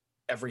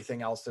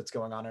everything else that's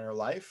going on in her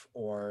life?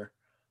 Or...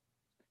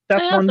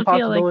 That's one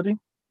possibility.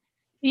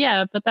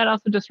 Yeah, but that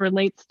also just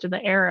relates to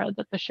the era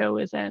that the show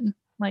is in.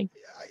 Like,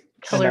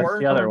 color. That's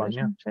the other one,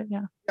 yeah.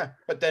 Yeah,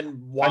 but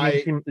then why?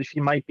 I mean,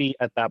 she might be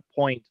at that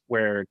point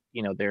where,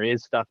 you know, there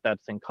is stuff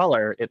that's in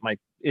color. It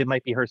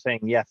might be her saying,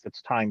 yes,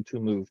 it's time to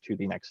move to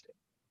the next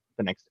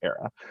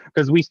era,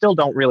 because we still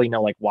don't really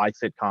know, like, why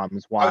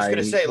sitcoms, why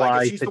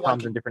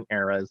sitcoms in different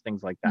eras,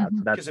 things like that. Mm-hmm.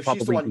 So that's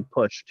probably the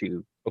push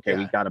to, okay,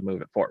 we got to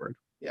move it forward.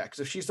 Yeah, because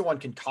if she's the one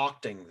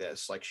concocting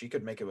this, like, she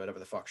could make it whatever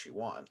the fuck she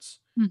wants.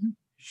 Mm-hmm.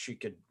 She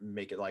could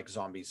make it like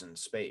zombies in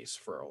space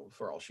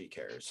for all she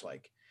cares.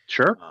 Like,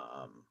 sure.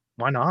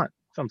 Why not?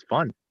 Sounds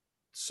fun.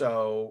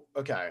 So,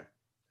 okay.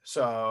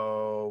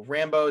 So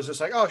Rambo's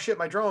just like, oh shit,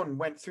 my drone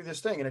went through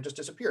this thing and it just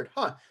disappeared.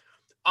 Huh.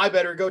 I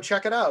better go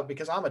check it out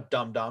because I'm a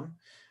dum-dum.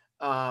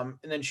 And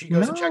then she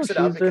goes and checks it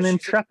out. She's an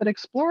intrepid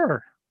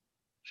explorer.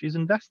 She's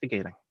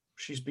investigating.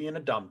 She's being a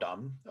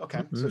dum-dum. Okay.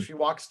 Mm-hmm. So she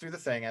walks through the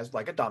thing as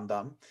like a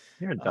dum-dum.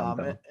 You're a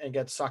dum-dum. And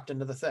gets sucked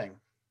into the thing.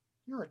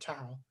 You're a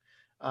towel.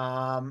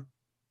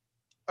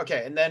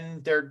 Okay. And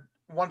then they're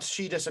once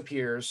she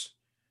disappears,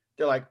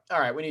 they're like, all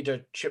right, we need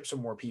to ship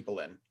some more people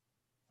in.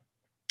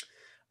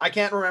 I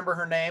can't remember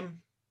her name.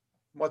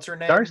 What's her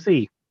name?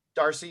 Darcy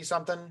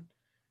something.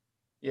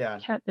 Yeah.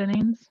 Kat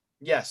Dennings.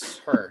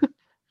 Yes, her.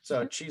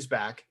 So she's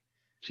back.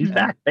 She's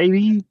back,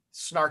 baby.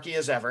 Snarky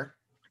as ever.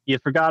 You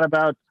forgot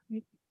about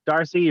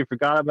Darcy. You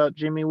forgot about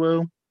Jimmy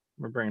Woo.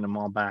 We're bringing them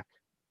all back.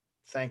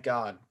 Thank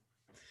God.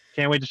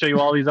 Can't wait to show you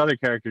all these other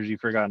characters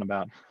you've forgotten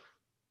about.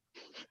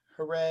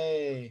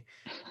 Hooray.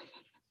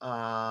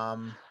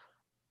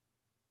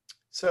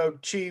 So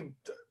she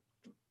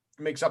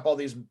makes up all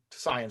these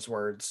science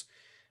words.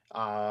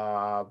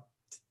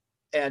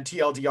 And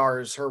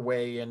TLDRs her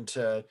way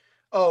into,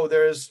 oh,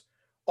 there's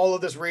all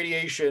of this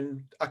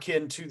radiation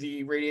akin to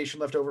the radiation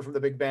left over from the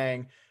Big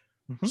Bang,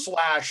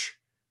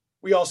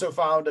 / we also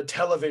found a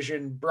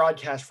television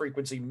broadcast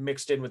frequency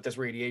mixed in with this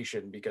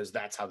radiation because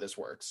that's how this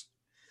works.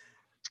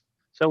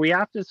 So we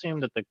have to assume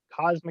that the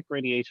cosmic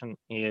radiation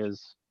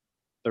is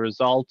the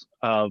result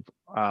of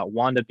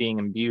Wanda being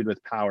imbued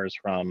with powers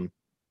from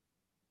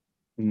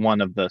one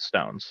of the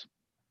stones.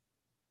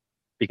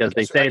 Because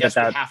they say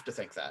that have to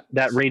think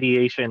that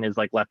radiation is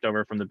like left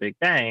over from the Big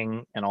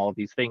Bang and all of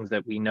these things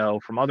that we know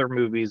from other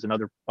movies and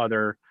other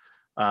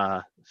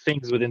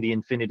things within the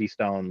Infinity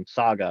Stone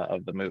saga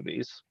of the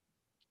movies.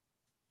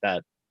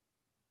 That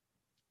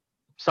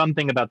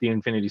something about the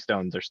Infinity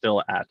Stones are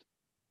still at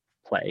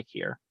play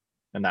here,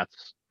 and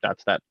that's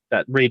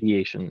that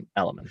radiation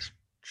element.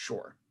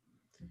 Sure.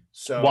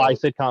 So why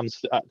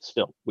sitcoms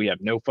still we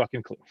have no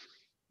fucking clue.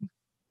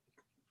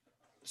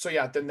 So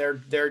yeah, then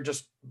they're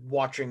just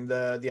watching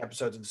the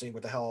episodes and seeing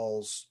what the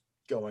hell's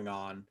going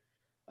on.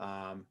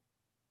 And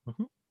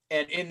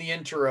in the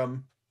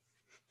interim,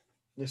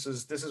 this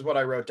is what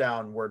I wrote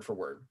down word for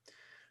word.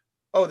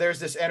 Oh, there's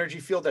this energy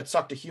field that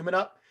sucked a human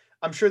up.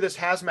 I'm sure this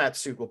hazmat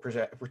suit will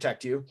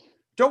protect you.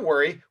 Don't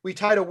worry, we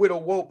tied a widow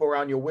wope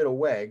around your widow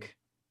weg.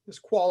 This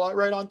qual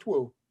right on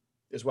through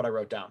is what I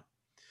wrote down.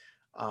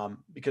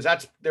 Because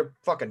they're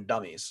fucking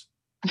dummies.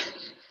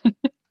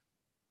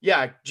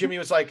 Yeah, Jimmy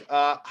was like,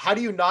 how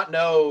do you not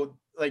know,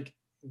 like,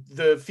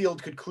 the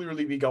field could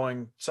clearly be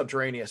going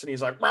subterraneous? And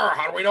he's like,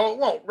 how do we know it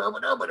won't?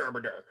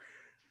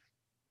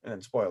 And then,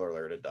 spoiler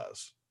alert, it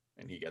does.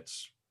 And he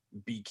gets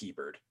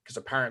beekeepered. Because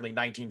apparently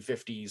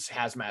 1950s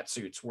hazmat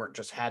suits weren't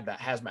just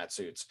hazmat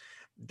suits.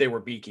 They were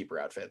beekeeper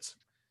outfits.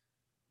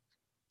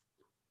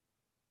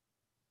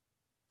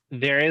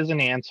 There is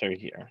an answer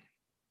here.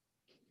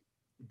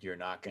 You're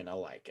not going to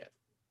like it.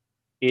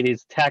 It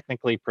is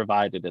technically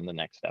provided in the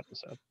next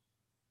episode.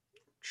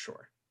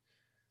 Sure.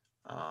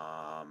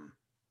 But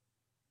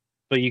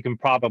you can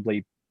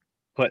probably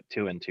put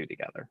 2 and 2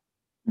 together.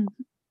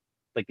 Mm-hmm.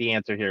 Like the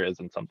answer here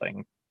isn't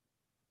something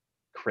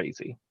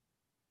crazy.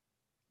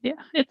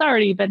 Yeah, it's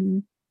already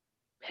been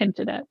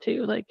hinted at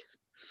too, like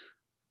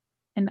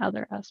in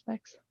other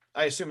aspects.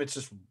 I assume it's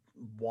just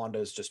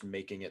Wanda's just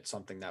making it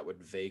something that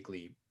would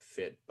vaguely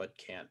fit, but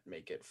can't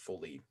make it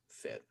fully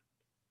fit.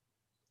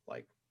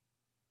 Like,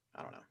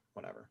 I don't know,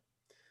 whatever.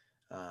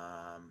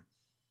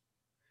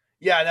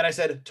 Yeah, and then I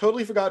said,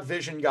 totally forgot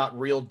Vision got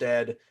real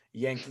dead,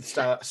 yanked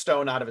the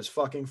stone out of his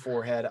fucking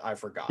forehead. I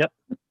forgot. Yep.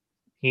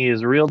 He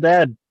is real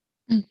dead.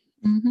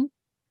 Mm-hmm.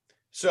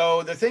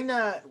 So the thing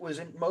that was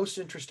most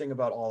interesting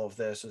about all of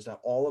this is that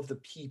all of the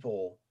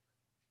people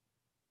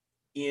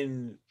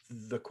in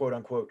the quote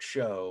unquote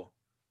show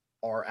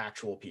are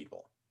actual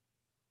people.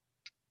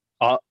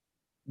 All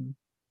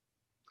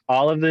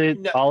of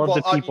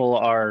the people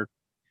are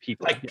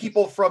people. Like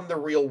people from the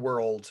real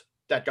world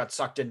that got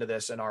sucked into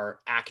this and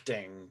are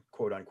acting,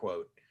 quote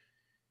unquote.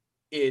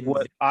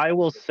 What I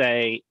will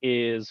say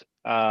is,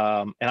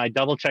 and I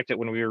double checked it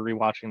when we were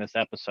rewatching this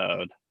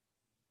episode,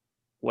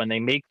 when they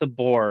make the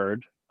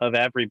board of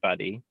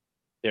everybody,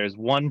 there's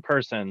one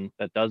person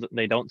that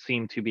they don't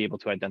seem to be able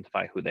to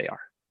identify who they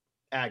are.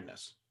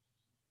 Agnes.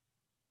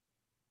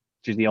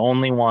 She's the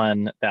only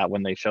one that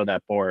when they show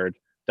that board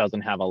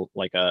doesn't have a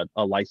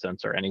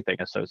license or anything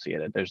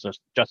associated. There's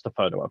just a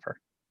photo of her.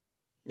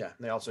 Yeah,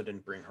 they also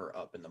didn't bring her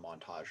up in the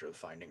montage of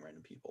finding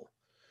random people.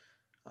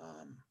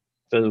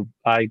 So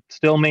I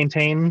still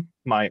maintain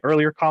my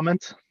earlier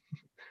comment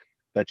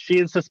that she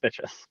is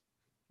suspicious.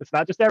 It's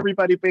not just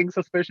everybody being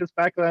suspicious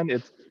back then.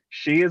 It's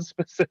she is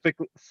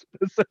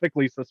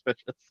specifically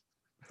suspicious.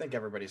 I think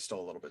everybody's still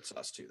a little bit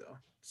sus too, though.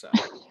 So,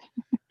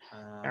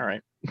 all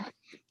right.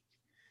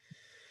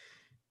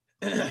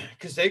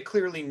 Because they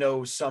clearly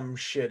know some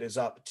shit is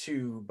up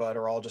too, but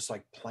are all just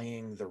like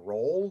playing the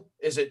role.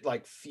 Is it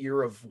like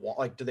fear of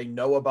like, do they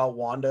know about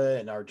Wanda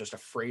and are just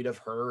afraid of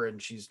her?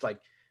 And she's like,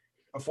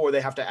 before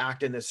they have to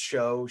act in this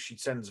show, she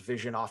sends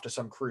Vision off to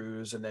some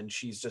cruise, and then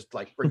she's just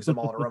like brings them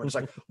all in a room and is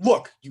like,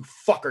 look, you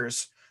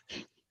fuckers,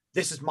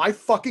 this is my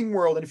fucking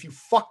world, and if you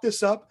fuck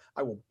this up,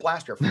 I will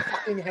blast your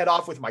fucking head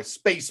off with my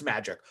space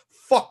magic.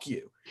 Fuck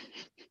you.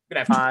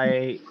 We're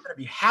gonna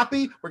be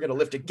happy. We're gonna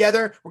live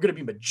together. We're gonna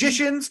be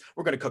magicians.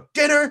 We're gonna cook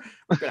dinner.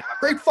 We're gonna have a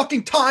great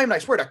fucking time. And I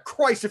swear to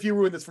Christ, if you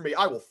ruin this for me,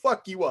 I will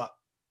fuck you up.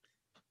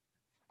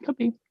 Could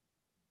be.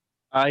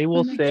 I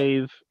will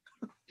save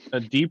a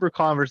deeper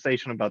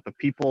conversation about the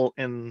people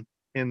in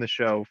the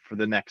show for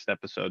the next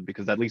episode,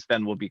 because at least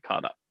then we'll be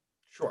caught up.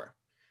 Sure.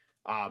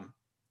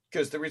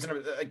 Because the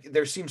reason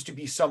there seems to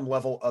be some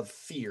level of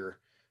fear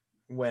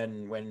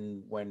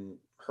when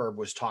Herb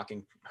was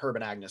talking, Herb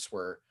and Agnes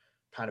were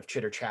kind of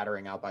chitter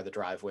chattering out by the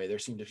driveway. There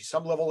seemed to be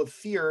some level of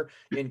fear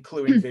in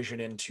cluing Vision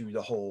into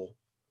the whole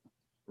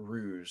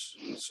ruse.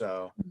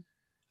 So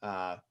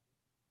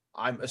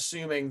I'm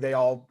assuming they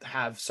all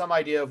have some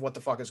idea of what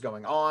the fuck is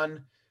going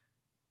on,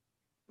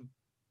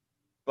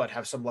 but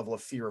have some level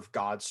of fear of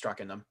God struck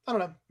in them. I don't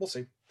know. We'll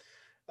see.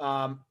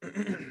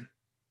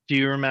 Do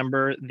you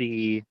remember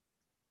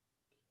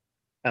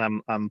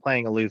and I'm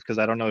playing aloof because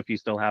I don't know if you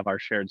still have our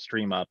shared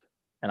stream up,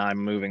 and I'm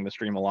moving the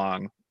stream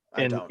along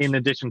in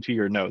addition to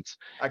your notes.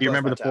 Do you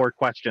remember the 4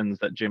 questions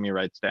that Jimmy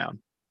writes down?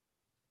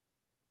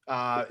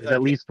 There's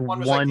at least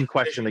one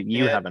question that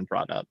you haven't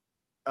brought up.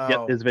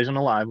 Yep, is Vision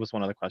alive was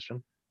one of the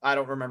questions. I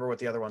don't remember what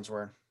the other ones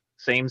were.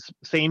 Same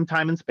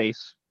time and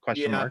space,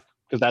 question mark,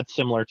 because that's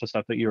similar to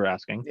stuff that you were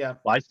asking. Yeah.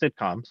 Why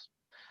sitcoms?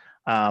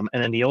 And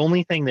then the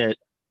only thing that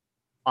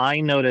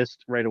I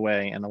noticed right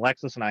away, and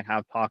Alexis and I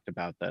have talked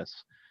about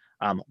this,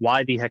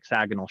 why the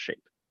hexagonal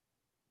shape?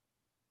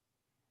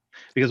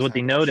 Because what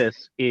they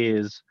notice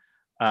is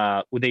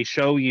they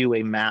show you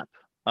a map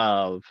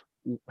of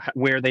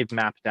where they've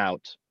mapped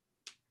out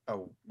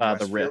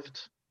the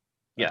rift.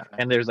 Yeah, okay.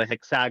 And there's a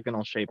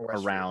hexagonal shape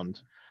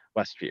around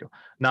Westview.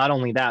 Not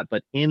only that,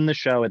 but in the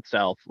show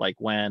itself, like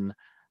when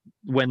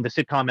the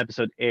sitcom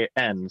episode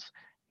ends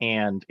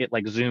and it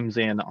like zooms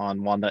in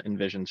on Wanda and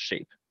Vision's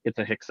shape, it's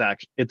a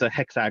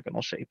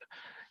hexagonal shape.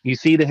 You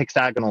see the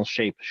hexagonal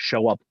shape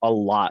show up a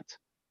lot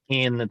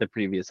in the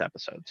previous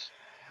episodes.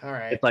 All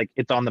right. It's like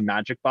it's on the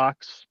magic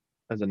box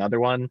as another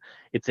one.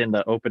 It's in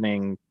the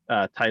opening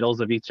titles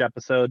of each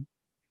episode.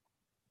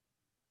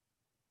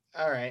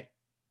 All right.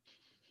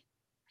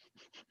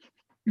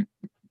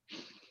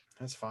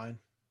 That's fine.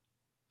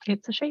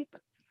 It's a shape.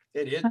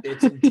 It is.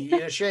 It's indeed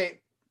a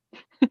shape.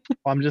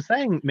 Well, I'm just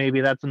saying,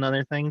 maybe that's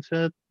another thing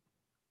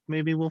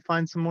maybe we'll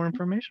find some more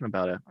information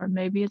about it. Or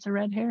maybe it's a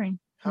red herring.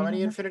 How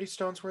many Infinity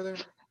Stones were there?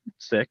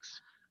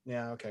 6.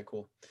 Yeah, okay,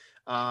 cool.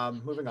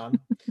 Moving on.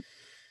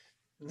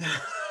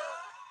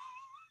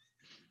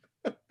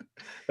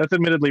 That's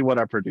admittedly what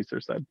our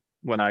producer said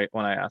when I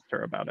asked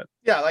her about it.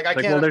 Yeah, like I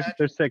can't. Well,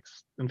 there's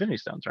 6 Infinity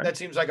Stones, right? That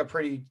seems like a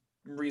pretty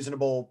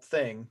reasonable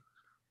thing.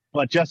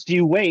 But just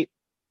you wait.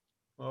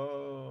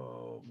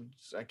 Oh,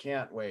 I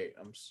can't wait.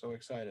 I'm so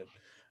excited.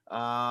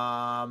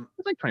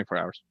 It's like 24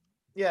 hours.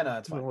 Yeah, no,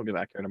 it's fine. We'll be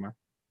back here tomorrow.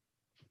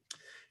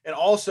 And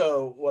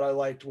also, what I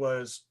liked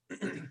was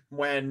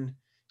when.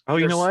 Oh,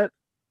 you know what?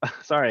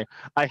 Sorry,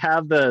 I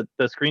have the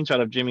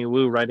screenshot of Jimmy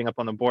Woo writing up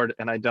on the board,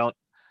 and I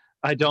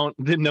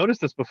didn't notice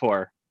this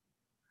before.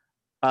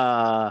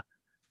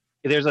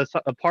 There's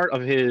a part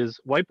of his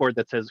whiteboard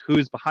that says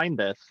 "Who's behind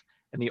this?"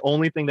 and the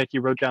only thing that he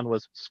wrote down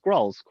was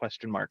 "Skrulls?" ? Oh,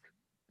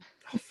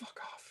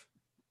 fuck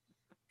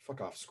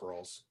off,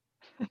 Skrulls.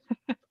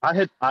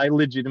 I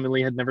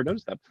legitimately had never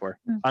noticed that before.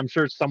 I'm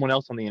sure someone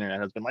else on the internet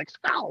has been like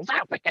 "Skrulls,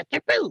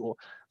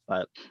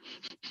 but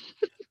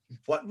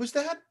what was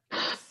that?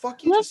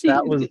 Fuck you!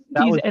 That was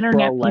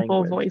internet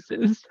people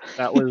voices.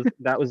 That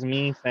was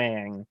me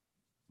saying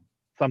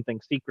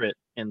something secret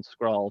in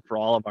Skrull for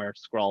all of our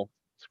Skrull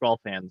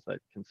fans that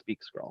can speak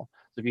Skrull.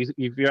 So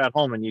if you're at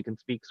home and you can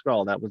speak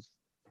Skrull, that was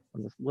a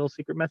little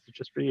secret message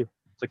just for you.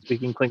 It's like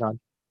speaking Klingon.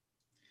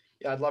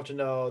 Yeah, I'd love to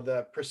know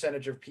the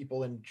percentage of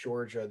people in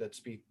Georgia that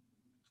speak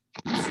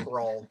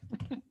Skrull.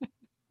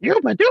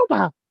 Yuba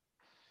duba.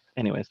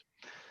 Anyways,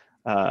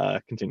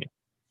 continue.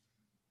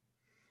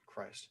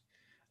 Christ.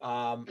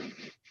 One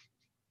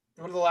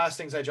of the last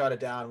things I jotted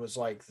down was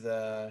like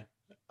the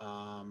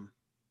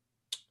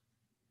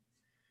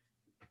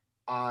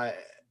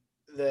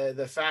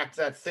fact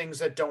that things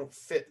that don't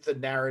fit the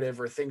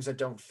narrative or things that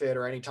don't fit,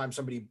 or anytime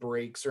somebody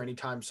breaks, or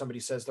anytime somebody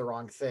says the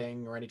wrong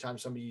thing, or anytime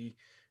somebody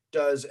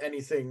does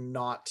anything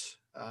not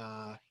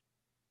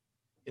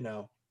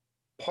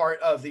part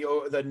of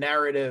the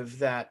narrative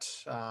that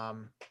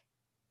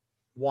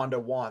Wanda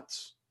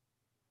wants,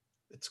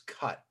 it's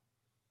cut.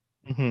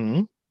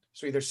 Mm-hmm.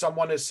 So either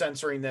someone is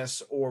censoring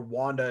this or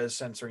Wanda is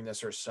censoring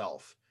this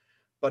herself.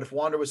 But if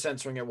Wanda was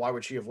censoring it, why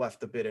would she have left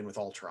the bit in with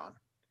Ultron?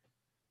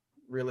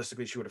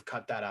 Realistically, she would have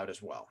cut that out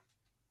as well.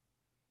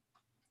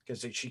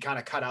 Because she kind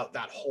of cut out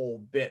that whole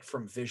bit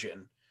from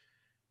Vision.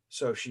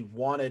 So if she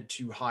wanted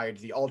to hide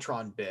the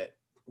Ultron bit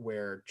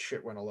where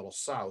shit went a little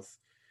south,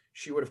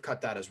 she would have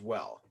cut that as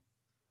well.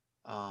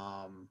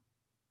 I'm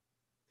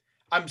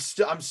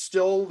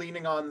still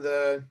leaning on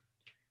the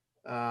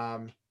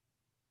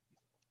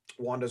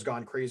Wanda's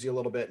gone crazy a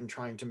little bit and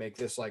trying to make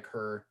this like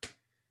her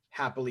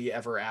happily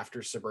ever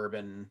after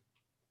suburban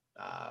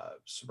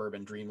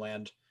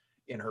dreamland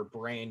in her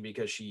brain,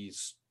 because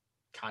she's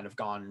kind of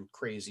gone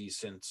crazy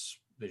since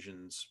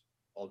Vision's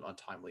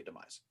untimely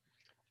demise.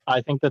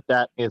 I think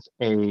that is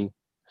a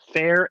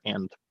fair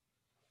and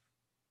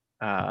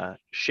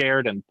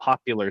shared and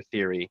popular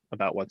theory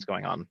about what's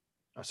going on.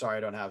 I'm sorry,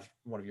 I don't have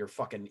one of your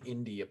fucking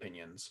indie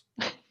opinions.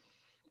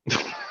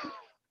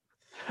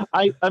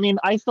 I mean,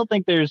 I still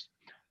think there's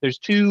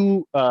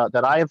two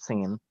that I have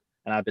seen,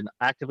 and I've been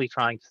actively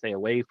trying to stay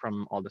away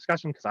from all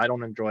discussion because I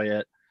don't enjoy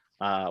it.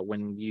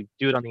 When you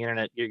do it on the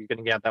internet, you're going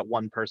to get that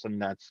one person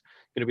that's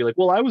going to be like,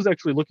 well, I was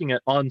actually looking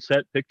at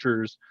on-set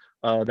pictures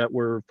that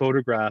were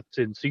photographed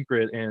in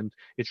secret, and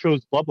it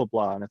shows blah, blah,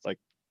 blah. And it's like,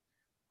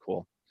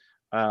 cool.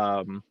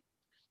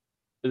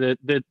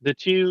 The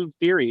two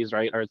theories,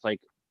 right, are it's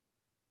like,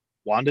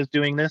 Wanda's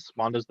doing this,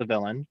 Wanda's the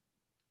villain,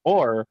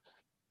 or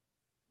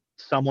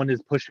someone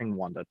is pushing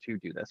Wanda to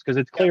do this because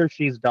it's clear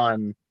she's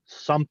done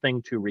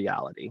something to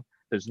reality.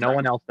 There's no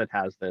one else that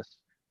has this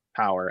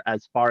power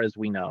as far as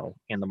we know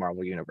in the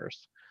Marvel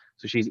universe.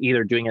 So she's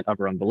either doing it of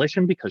her own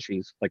volition because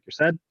she's, like you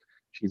said,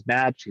 she's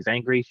mad, she's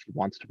angry, she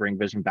wants to bring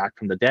Vision back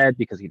from the dead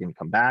because he didn't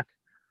come back,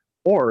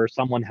 or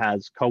someone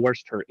has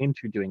coerced her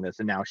into doing this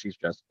and now she's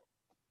just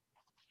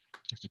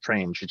a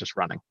train, she's just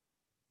running.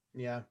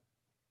 Yeah.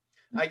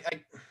 I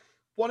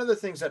one of the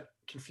things that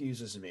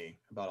confuses me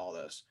about all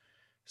this,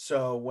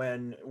 so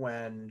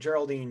when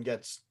Geraldine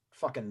gets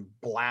fucking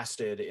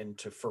blasted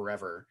into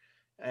forever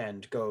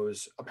and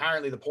goes,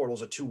 apparently the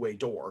portal's a two-way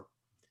door,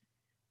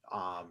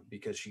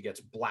 because she gets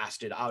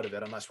blasted out of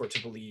it, unless we're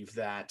to believe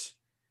that,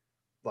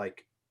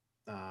 like,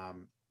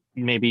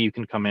 maybe you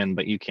can come in,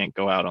 but you can't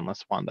go out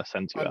unless Wanda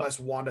sends you out. Unless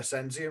Wanda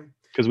sends you.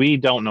 Because we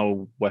don't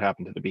know what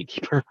happened to the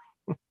beekeeper.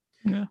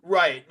 Yeah.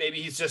 Right.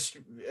 Maybe he's just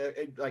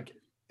like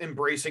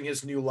embracing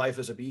his new life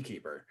as a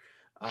beekeeper.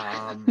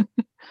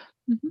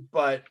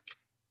 But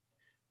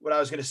what I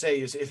was going to say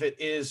is, if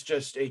it is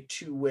just a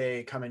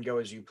two-way come and go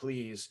as you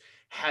please,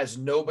 has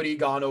nobody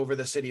gone over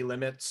the city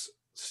limits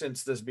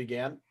since this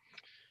began?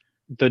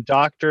 The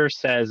doctor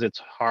says it's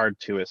hard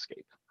to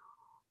escape.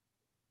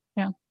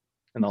 Yeah.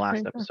 In the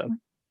last episode.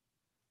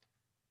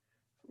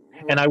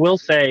 And I will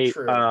say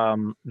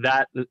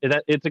that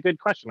it's a good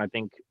question. I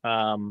think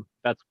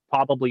that's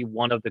probably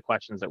one of the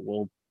questions that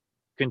will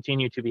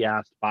continue to be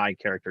asked by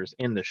characters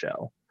in the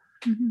show.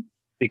 Mm-hmm.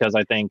 Because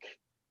I think,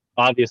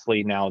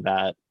 obviously, now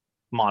that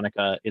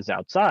Monica is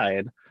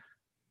outside,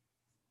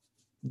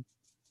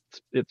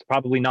 it's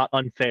probably not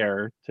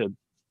unfair to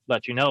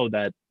let you know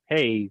that,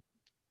 hey,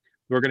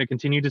 we're going to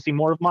continue to see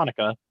more of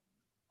Monica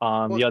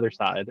on the other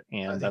side,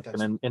 and that's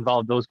going to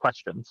involve those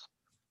questions.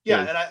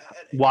 Yeah,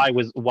 and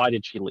why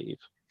did she leave?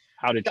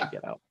 How did she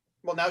get out?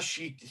 Well, now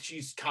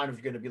she's kind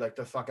of going to be like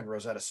the fucking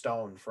Rosetta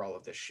Stone for all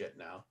of this shit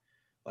now.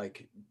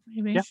 Like,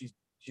 maybe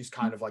she's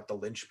kind of like the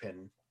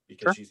linchpin,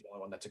 because she's the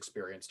only one that's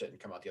experienced it and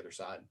come out the other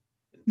side.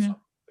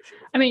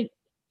 I mean,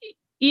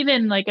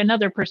 even like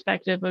another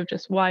perspective of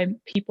just why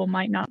people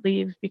might not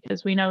leave,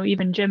 because we know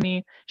even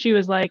Jimmy, she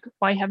was like,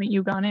 why haven't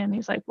you gone in?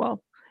 He's like,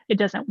 well, it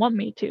doesn't want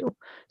me to.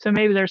 So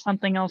maybe there's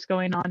something else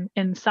going on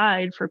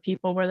inside for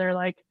people where they're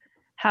like,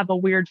 have a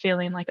weird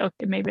feeling like,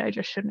 okay, maybe I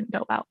just shouldn't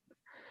go out.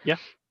 Yeah.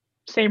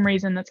 Same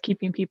reason that's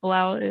keeping people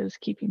out is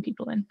keeping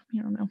people in.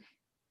 You don't know.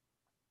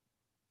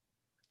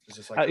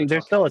 Like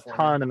there's still a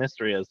ton of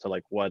mystery as to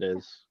like what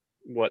is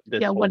what's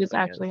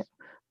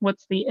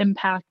the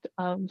impact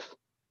of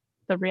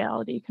the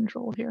reality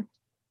control here.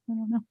 I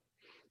don't know.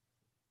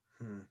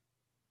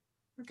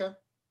 Okay.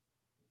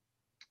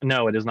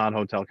 No, it is not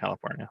Hotel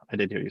California. I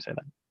did hear you say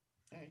that.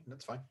 Hey,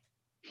 that's fine.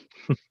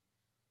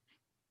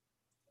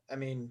 I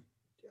mean,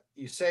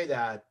 you say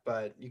that,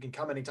 but you can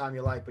come anytime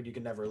you like, but you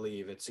can never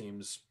leave, it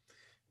seems.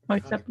 Well,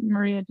 except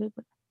Maria did.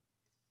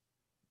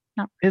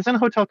 No. Isn't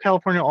Hotel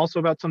California also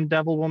about some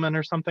devil woman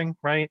or something,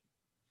 right?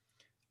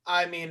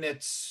 I mean,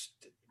 it's.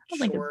 I don't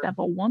think it's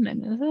devil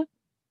woman, is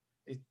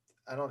it?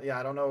 I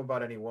don't know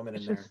about any woman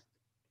in there.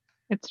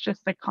 It's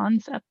just the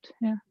concept,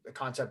 yeah. The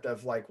concept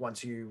of like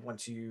once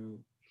you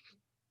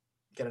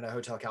get in a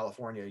Hotel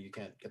California, you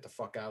can't get the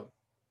fuck out.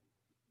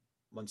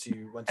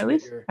 At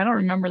least I don't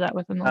remember that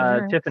within the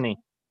lyrics. Tiffany.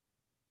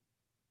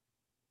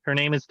 Her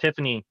name is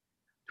Tiffany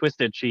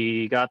Twisted.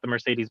 She got the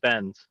Mercedes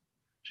Benz.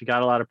 She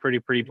got a lot of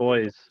pretty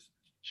boys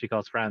she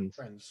calls friends.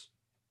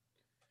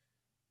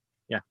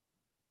 Yeah,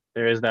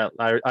 there is that.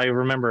 I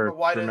remember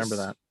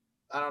that.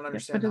 I don't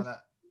understand how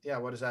that. Yeah,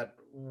 what is that?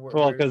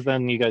 Well, because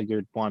then you got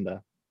your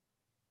Wanda.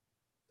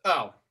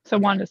 Oh, so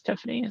okay. Wanda's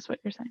Tiffany is what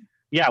you're saying.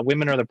 Yeah,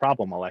 women are the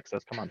problem,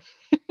 Alexis. Come on.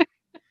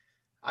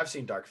 I've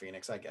seen Dark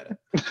Phoenix. I get it.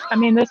 I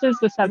mean, this is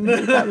the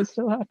 70s. That was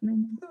still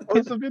happening.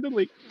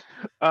 Admittedly.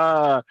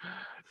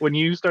 When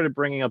you started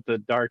bringing up the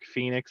Dark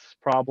Phoenix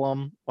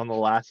problem on the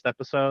last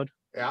episode,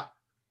 yeah,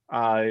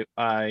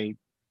 I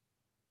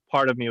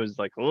part of me was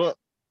like, look,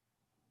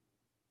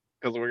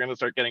 because we're gonna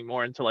start getting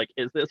more into like,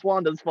 is this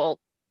Wanda's fault?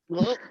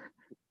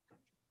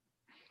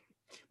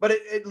 But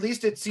at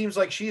least it seems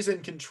like she's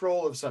in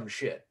control of some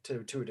shit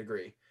to a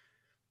degree.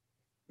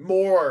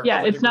 More.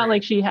 Yeah, it's not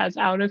like she has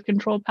out of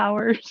control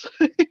powers.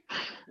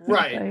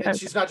 Right. And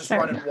she's not just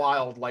running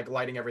wild, like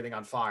lighting everything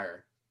on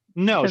fire.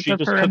 No, she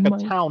just took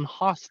a town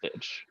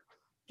hostage.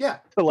 Yeah.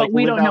 But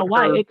we don't know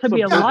why. It could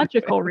be a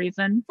logical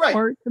reason. Right.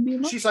 Or it could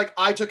be she's like,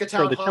 I took a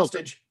town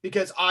hostage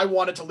because I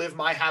wanted to live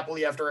my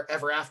happily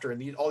ever after,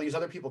 and all these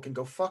other people can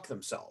go fuck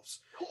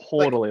themselves.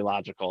 Totally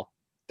logical.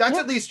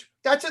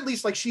 That's at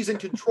least like she's in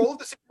control of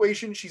the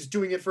situation. She's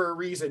doing it for a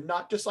reason,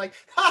 not just like,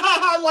 ha ha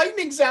ha,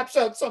 lightning zaps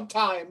out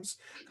sometimes.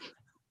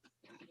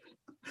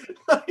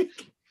 Like,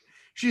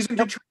 she's in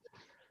control of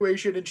the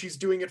situation and she's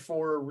doing it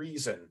for a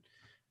reason.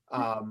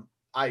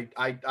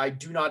 I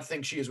do not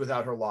think she is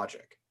without her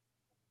logic.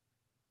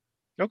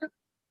 Okay.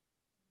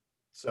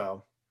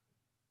 So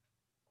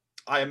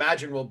I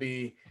imagine I'll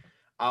be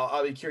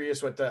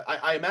curious what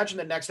I imagine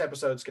the next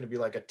episode is going to be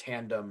like a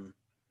tandem,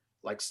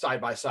 like side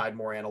by side,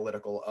 more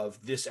analytical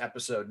of this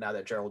episode now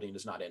that Geraldine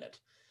is not in it.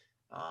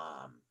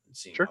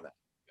 Seeing Sure. how that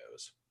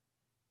goes.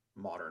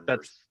 Modern That's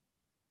version.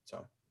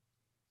 So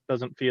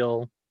doesn't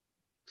feel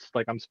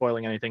like I'm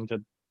spoiling anything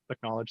to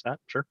acknowledge that.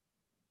 Sure.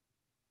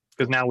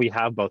 Because now we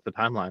have both the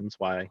timelines.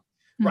 Why?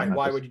 right. not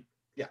Why just- would you?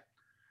 Yeah.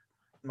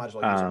 Might as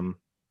well use it.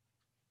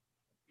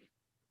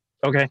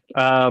 Okay.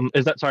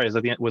 Is that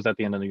was that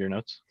the end of your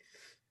notes?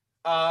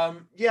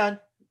 Yeah.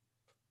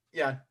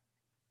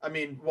 I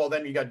mean, well,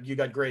 then you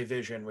got Gray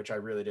Vision, which I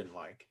really didn't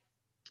like.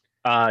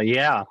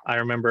 Yeah, I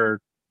remember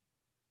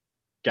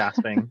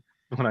gasping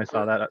when I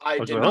saw that. I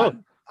was did like, not.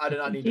 "Oh." I did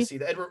not need to see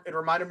that. It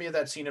reminded me of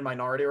that scene in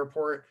Minority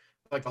Report,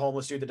 like the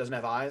homeless dude that doesn't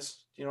have eyes.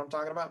 Do you know what I'm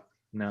talking about?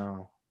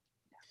 No,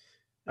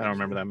 I don't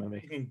remember that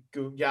movie. You can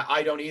go. Yeah,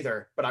 I don't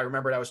either. But I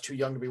remembered I was too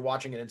young to be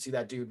watching it and see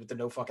that dude with the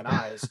no fucking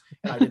eyes,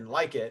 and I didn't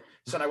like it.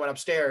 So then I went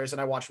upstairs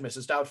and I watched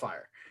Mrs.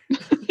 Doubtfire.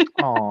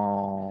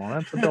 Oh,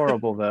 that's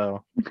adorable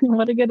though.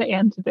 What a good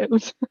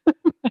antidote.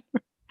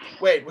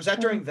 Wait, was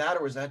that during that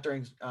or was that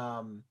during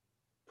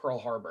Pearl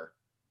Harbor?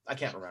 I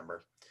can't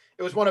remember.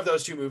 It was one of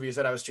those two movies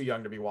that I was too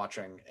young to be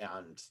watching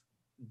and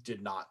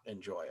did not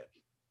enjoy it.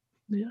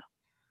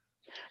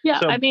 Yeah,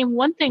 So- I mean,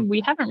 one thing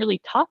we haven't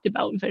really talked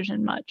about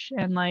Vision much,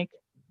 and like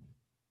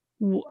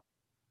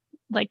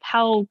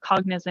how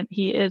cognizant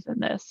he is in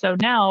this. So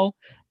now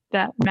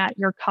that Matt,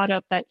 you're caught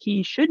up that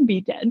he should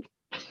be dead.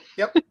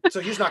 Yep. So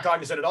he's not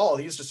cognizant at all.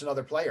 He's just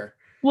another player.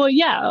 Well,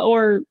 yeah,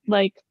 or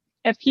like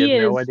if he He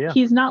has is, no idea.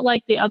 he's not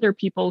like the other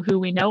people who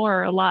we know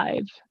are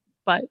alive,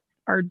 but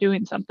are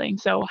doing something.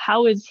 So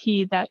how is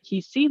he that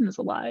he seems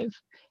alive?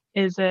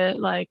 Is it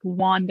like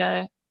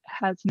Wanda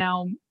has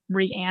now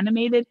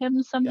reanimated him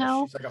Yeah,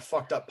 somehow? she's like a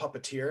fucked up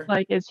puppeteer.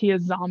 Like, is he a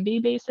zombie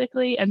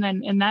basically? And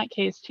then in that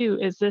case too,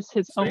 is this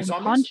his Space own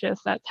zombies? conscious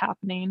that's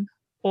happening?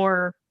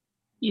 Or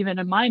even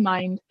in my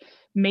mind,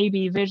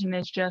 maybe Vision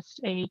is just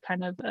a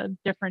kind of a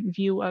different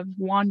view of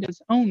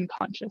Wanda's own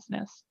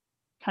consciousness,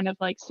 kind of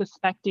like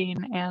suspecting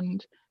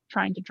and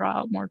trying to draw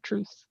out more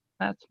truth.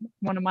 That's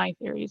one of my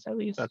theories, at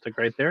least. That's a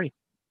great theory.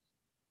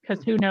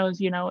 Because who knows,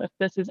 if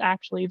this is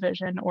actually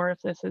Vision or if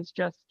this is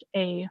just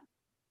a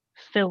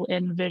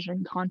fill-in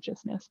Vision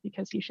consciousness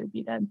because he should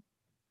be dead.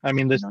 I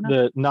mean,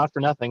 not for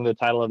nothing, the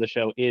title of the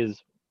show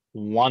is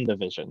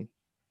WandaVision.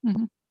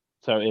 Mhm.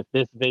 So if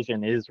this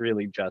vision is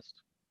really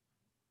just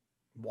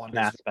an Wanda's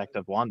aspect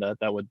of Wanda,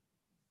 that would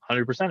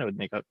 100% it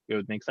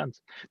would make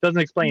sense.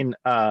 Doesn't explain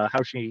how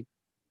she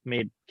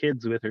made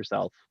kids with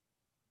herself.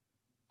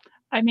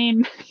 I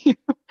mean,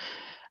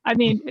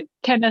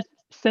 can a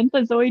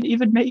synthezoid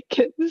even make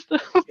kids?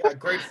 yeah,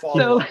 great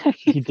follow. So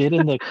He did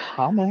in the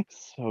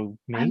comics, so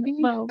maybe.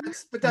 well,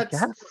 I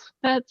guess.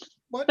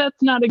 what?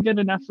 that's not a good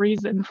enough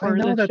reason for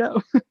know this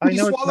that's- show. I He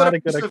know it's swallowed not a a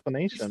good piece of-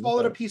 explanation. He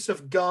swallowed a but- piece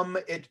of gum.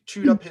 It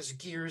chewed up his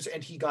gears,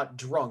 and he got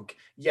drunk.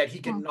 Yet he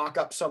can knock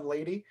up some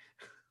lady.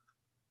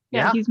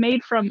 Yeah, he's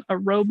made from a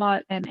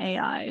robot and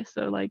AI,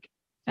 so like,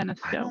 and a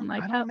I stone. don't,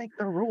 Like, I how, don't make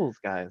the rules,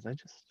 guys.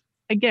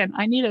 again,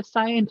 I need a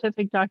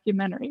scientific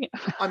documentary.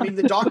 I mean,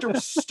 the doctor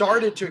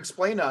started to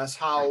explain to us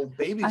how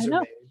babies I are know.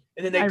 made,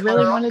 and then they I cut,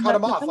 really her, wanted cut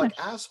that them to off like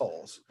finish.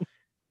 assholes.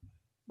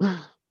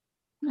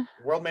 The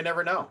world may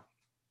never know.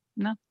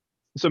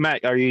 So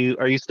Matt, are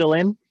you still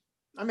in?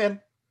 I'm in.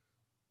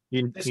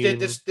 You,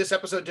 This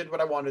episode did what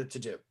I wanted it to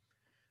do.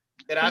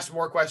 It asked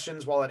more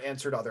questions while it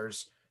answered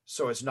others,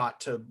 so as not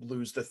to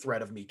lose the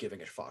thread of me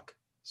giving a fuck.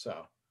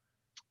 So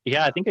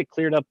Yeah, I think it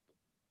cleared up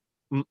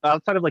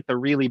outside of like the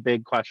really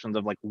big questions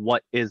of like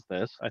what is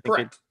this? I think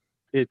correct.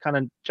 it kind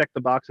of checked the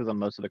boxes on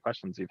most of the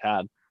questions you've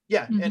had.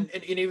 Yeah, Mhm.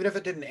 and even if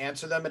it didn't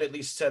answer them, it at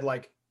least said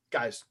like,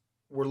 guys,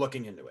 we're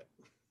looking into it.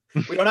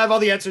 We don't have all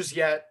the answers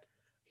yet,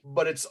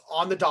 but it's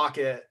on the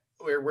docket.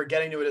 We're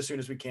getting to it as soon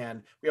as we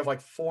can. We have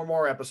like 4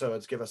 more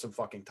episodes. Give us some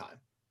fucking time.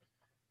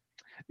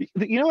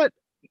 You know what?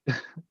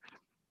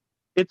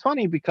 It's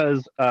funny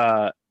because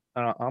I'm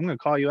gonna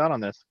call you out on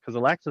this because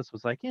Alexis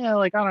was like, yeah,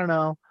 like I don't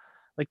know,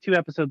 like 2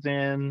 episodes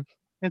in,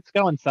 it's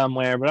going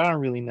somewhere, but I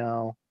don't really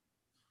know.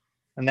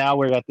 And now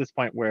we're at this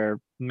point where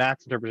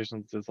Matt's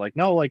interpretation is like,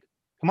 no, like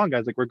come on,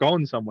 guys, like we're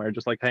going somewhere,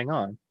 just like hang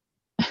on.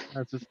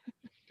 That's just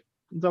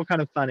it's all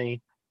kind of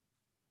funny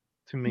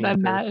to me. That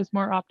Matt is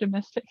more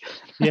optimistic.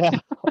 Yeah,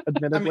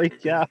 admittedly,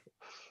 yeah.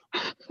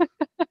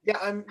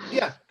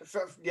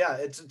 Yeah,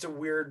 it's a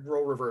weird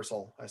role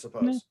reversal, I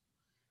suppose.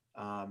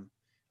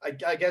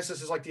 I guess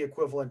this is like the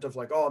equivalent of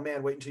like, oh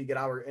man, wait until you get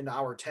into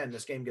hour 10,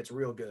 this game gets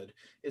real good.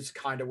 It's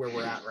kind of where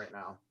we're at right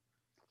now.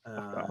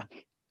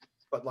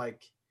 But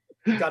like,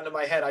 it got into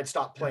my head, I'd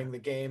stop playing the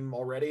game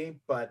already,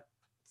 but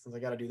since I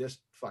got to do this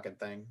fucking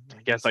thing.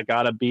 I guess I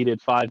gotta beat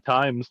it 5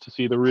 times to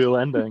see the real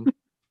ending.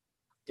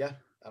 Yeah,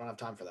 I don't have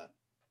time for that.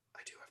 I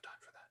do have time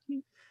for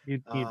that. You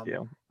do.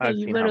 Yeah, I've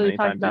you seen how literally many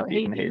talked times about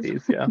you've beaten Hades.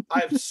 Hades. Yeah,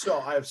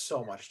 I have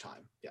so much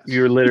time. Yes.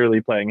 you were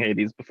literally playing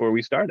Hades before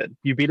we started.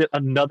 You beat it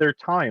another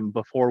time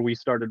before we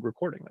started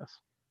recording this.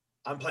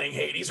 I'm playing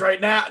Hades right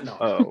now. No,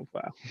 Oh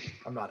wow.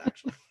 I'm not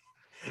actually.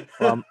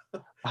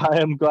 I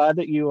am glad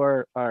that you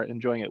are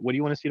enjoying it. What do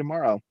you want to see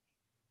tomorrow?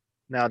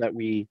 Now that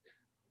we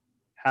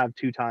have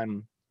two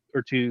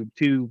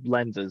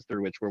lenses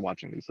through which we're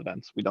watching these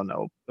events, we don't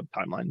know the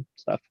timeline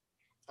stuff.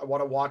 I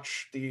want to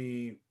watch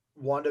the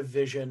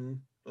WandaVision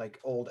like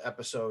old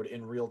episode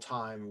in real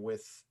time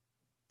with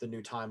the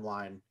new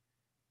timeline,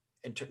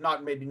 and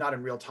maybe not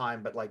in real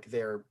time, but like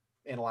they're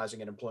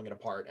analyzing it and pulling it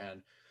apart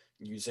and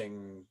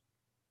using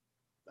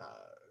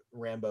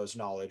Rambo's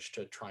knowledge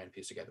to try and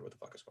piece together what the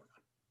fuck is going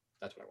on.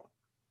 That's what I want.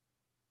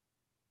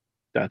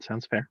 That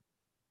sounds fair.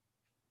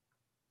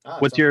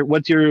 What's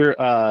your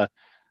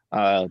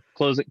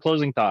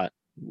closing thought?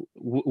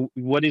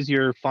 What is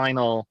your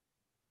final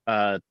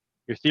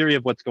your theory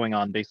of what's going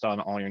on based on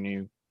all your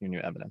new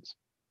evidence?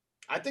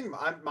 I think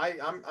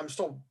I'm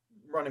still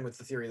running with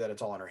the theory that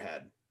it's all in her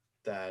head,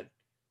 that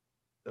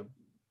the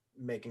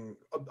making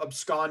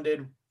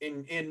absconded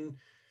in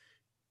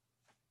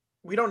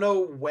we don't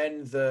know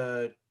when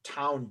the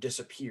town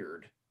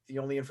disappeared. The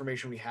only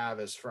information we have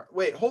is from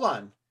wait, hold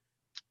on.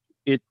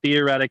 It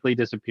theoretically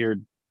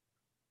disappeared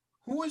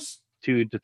Who was 2 to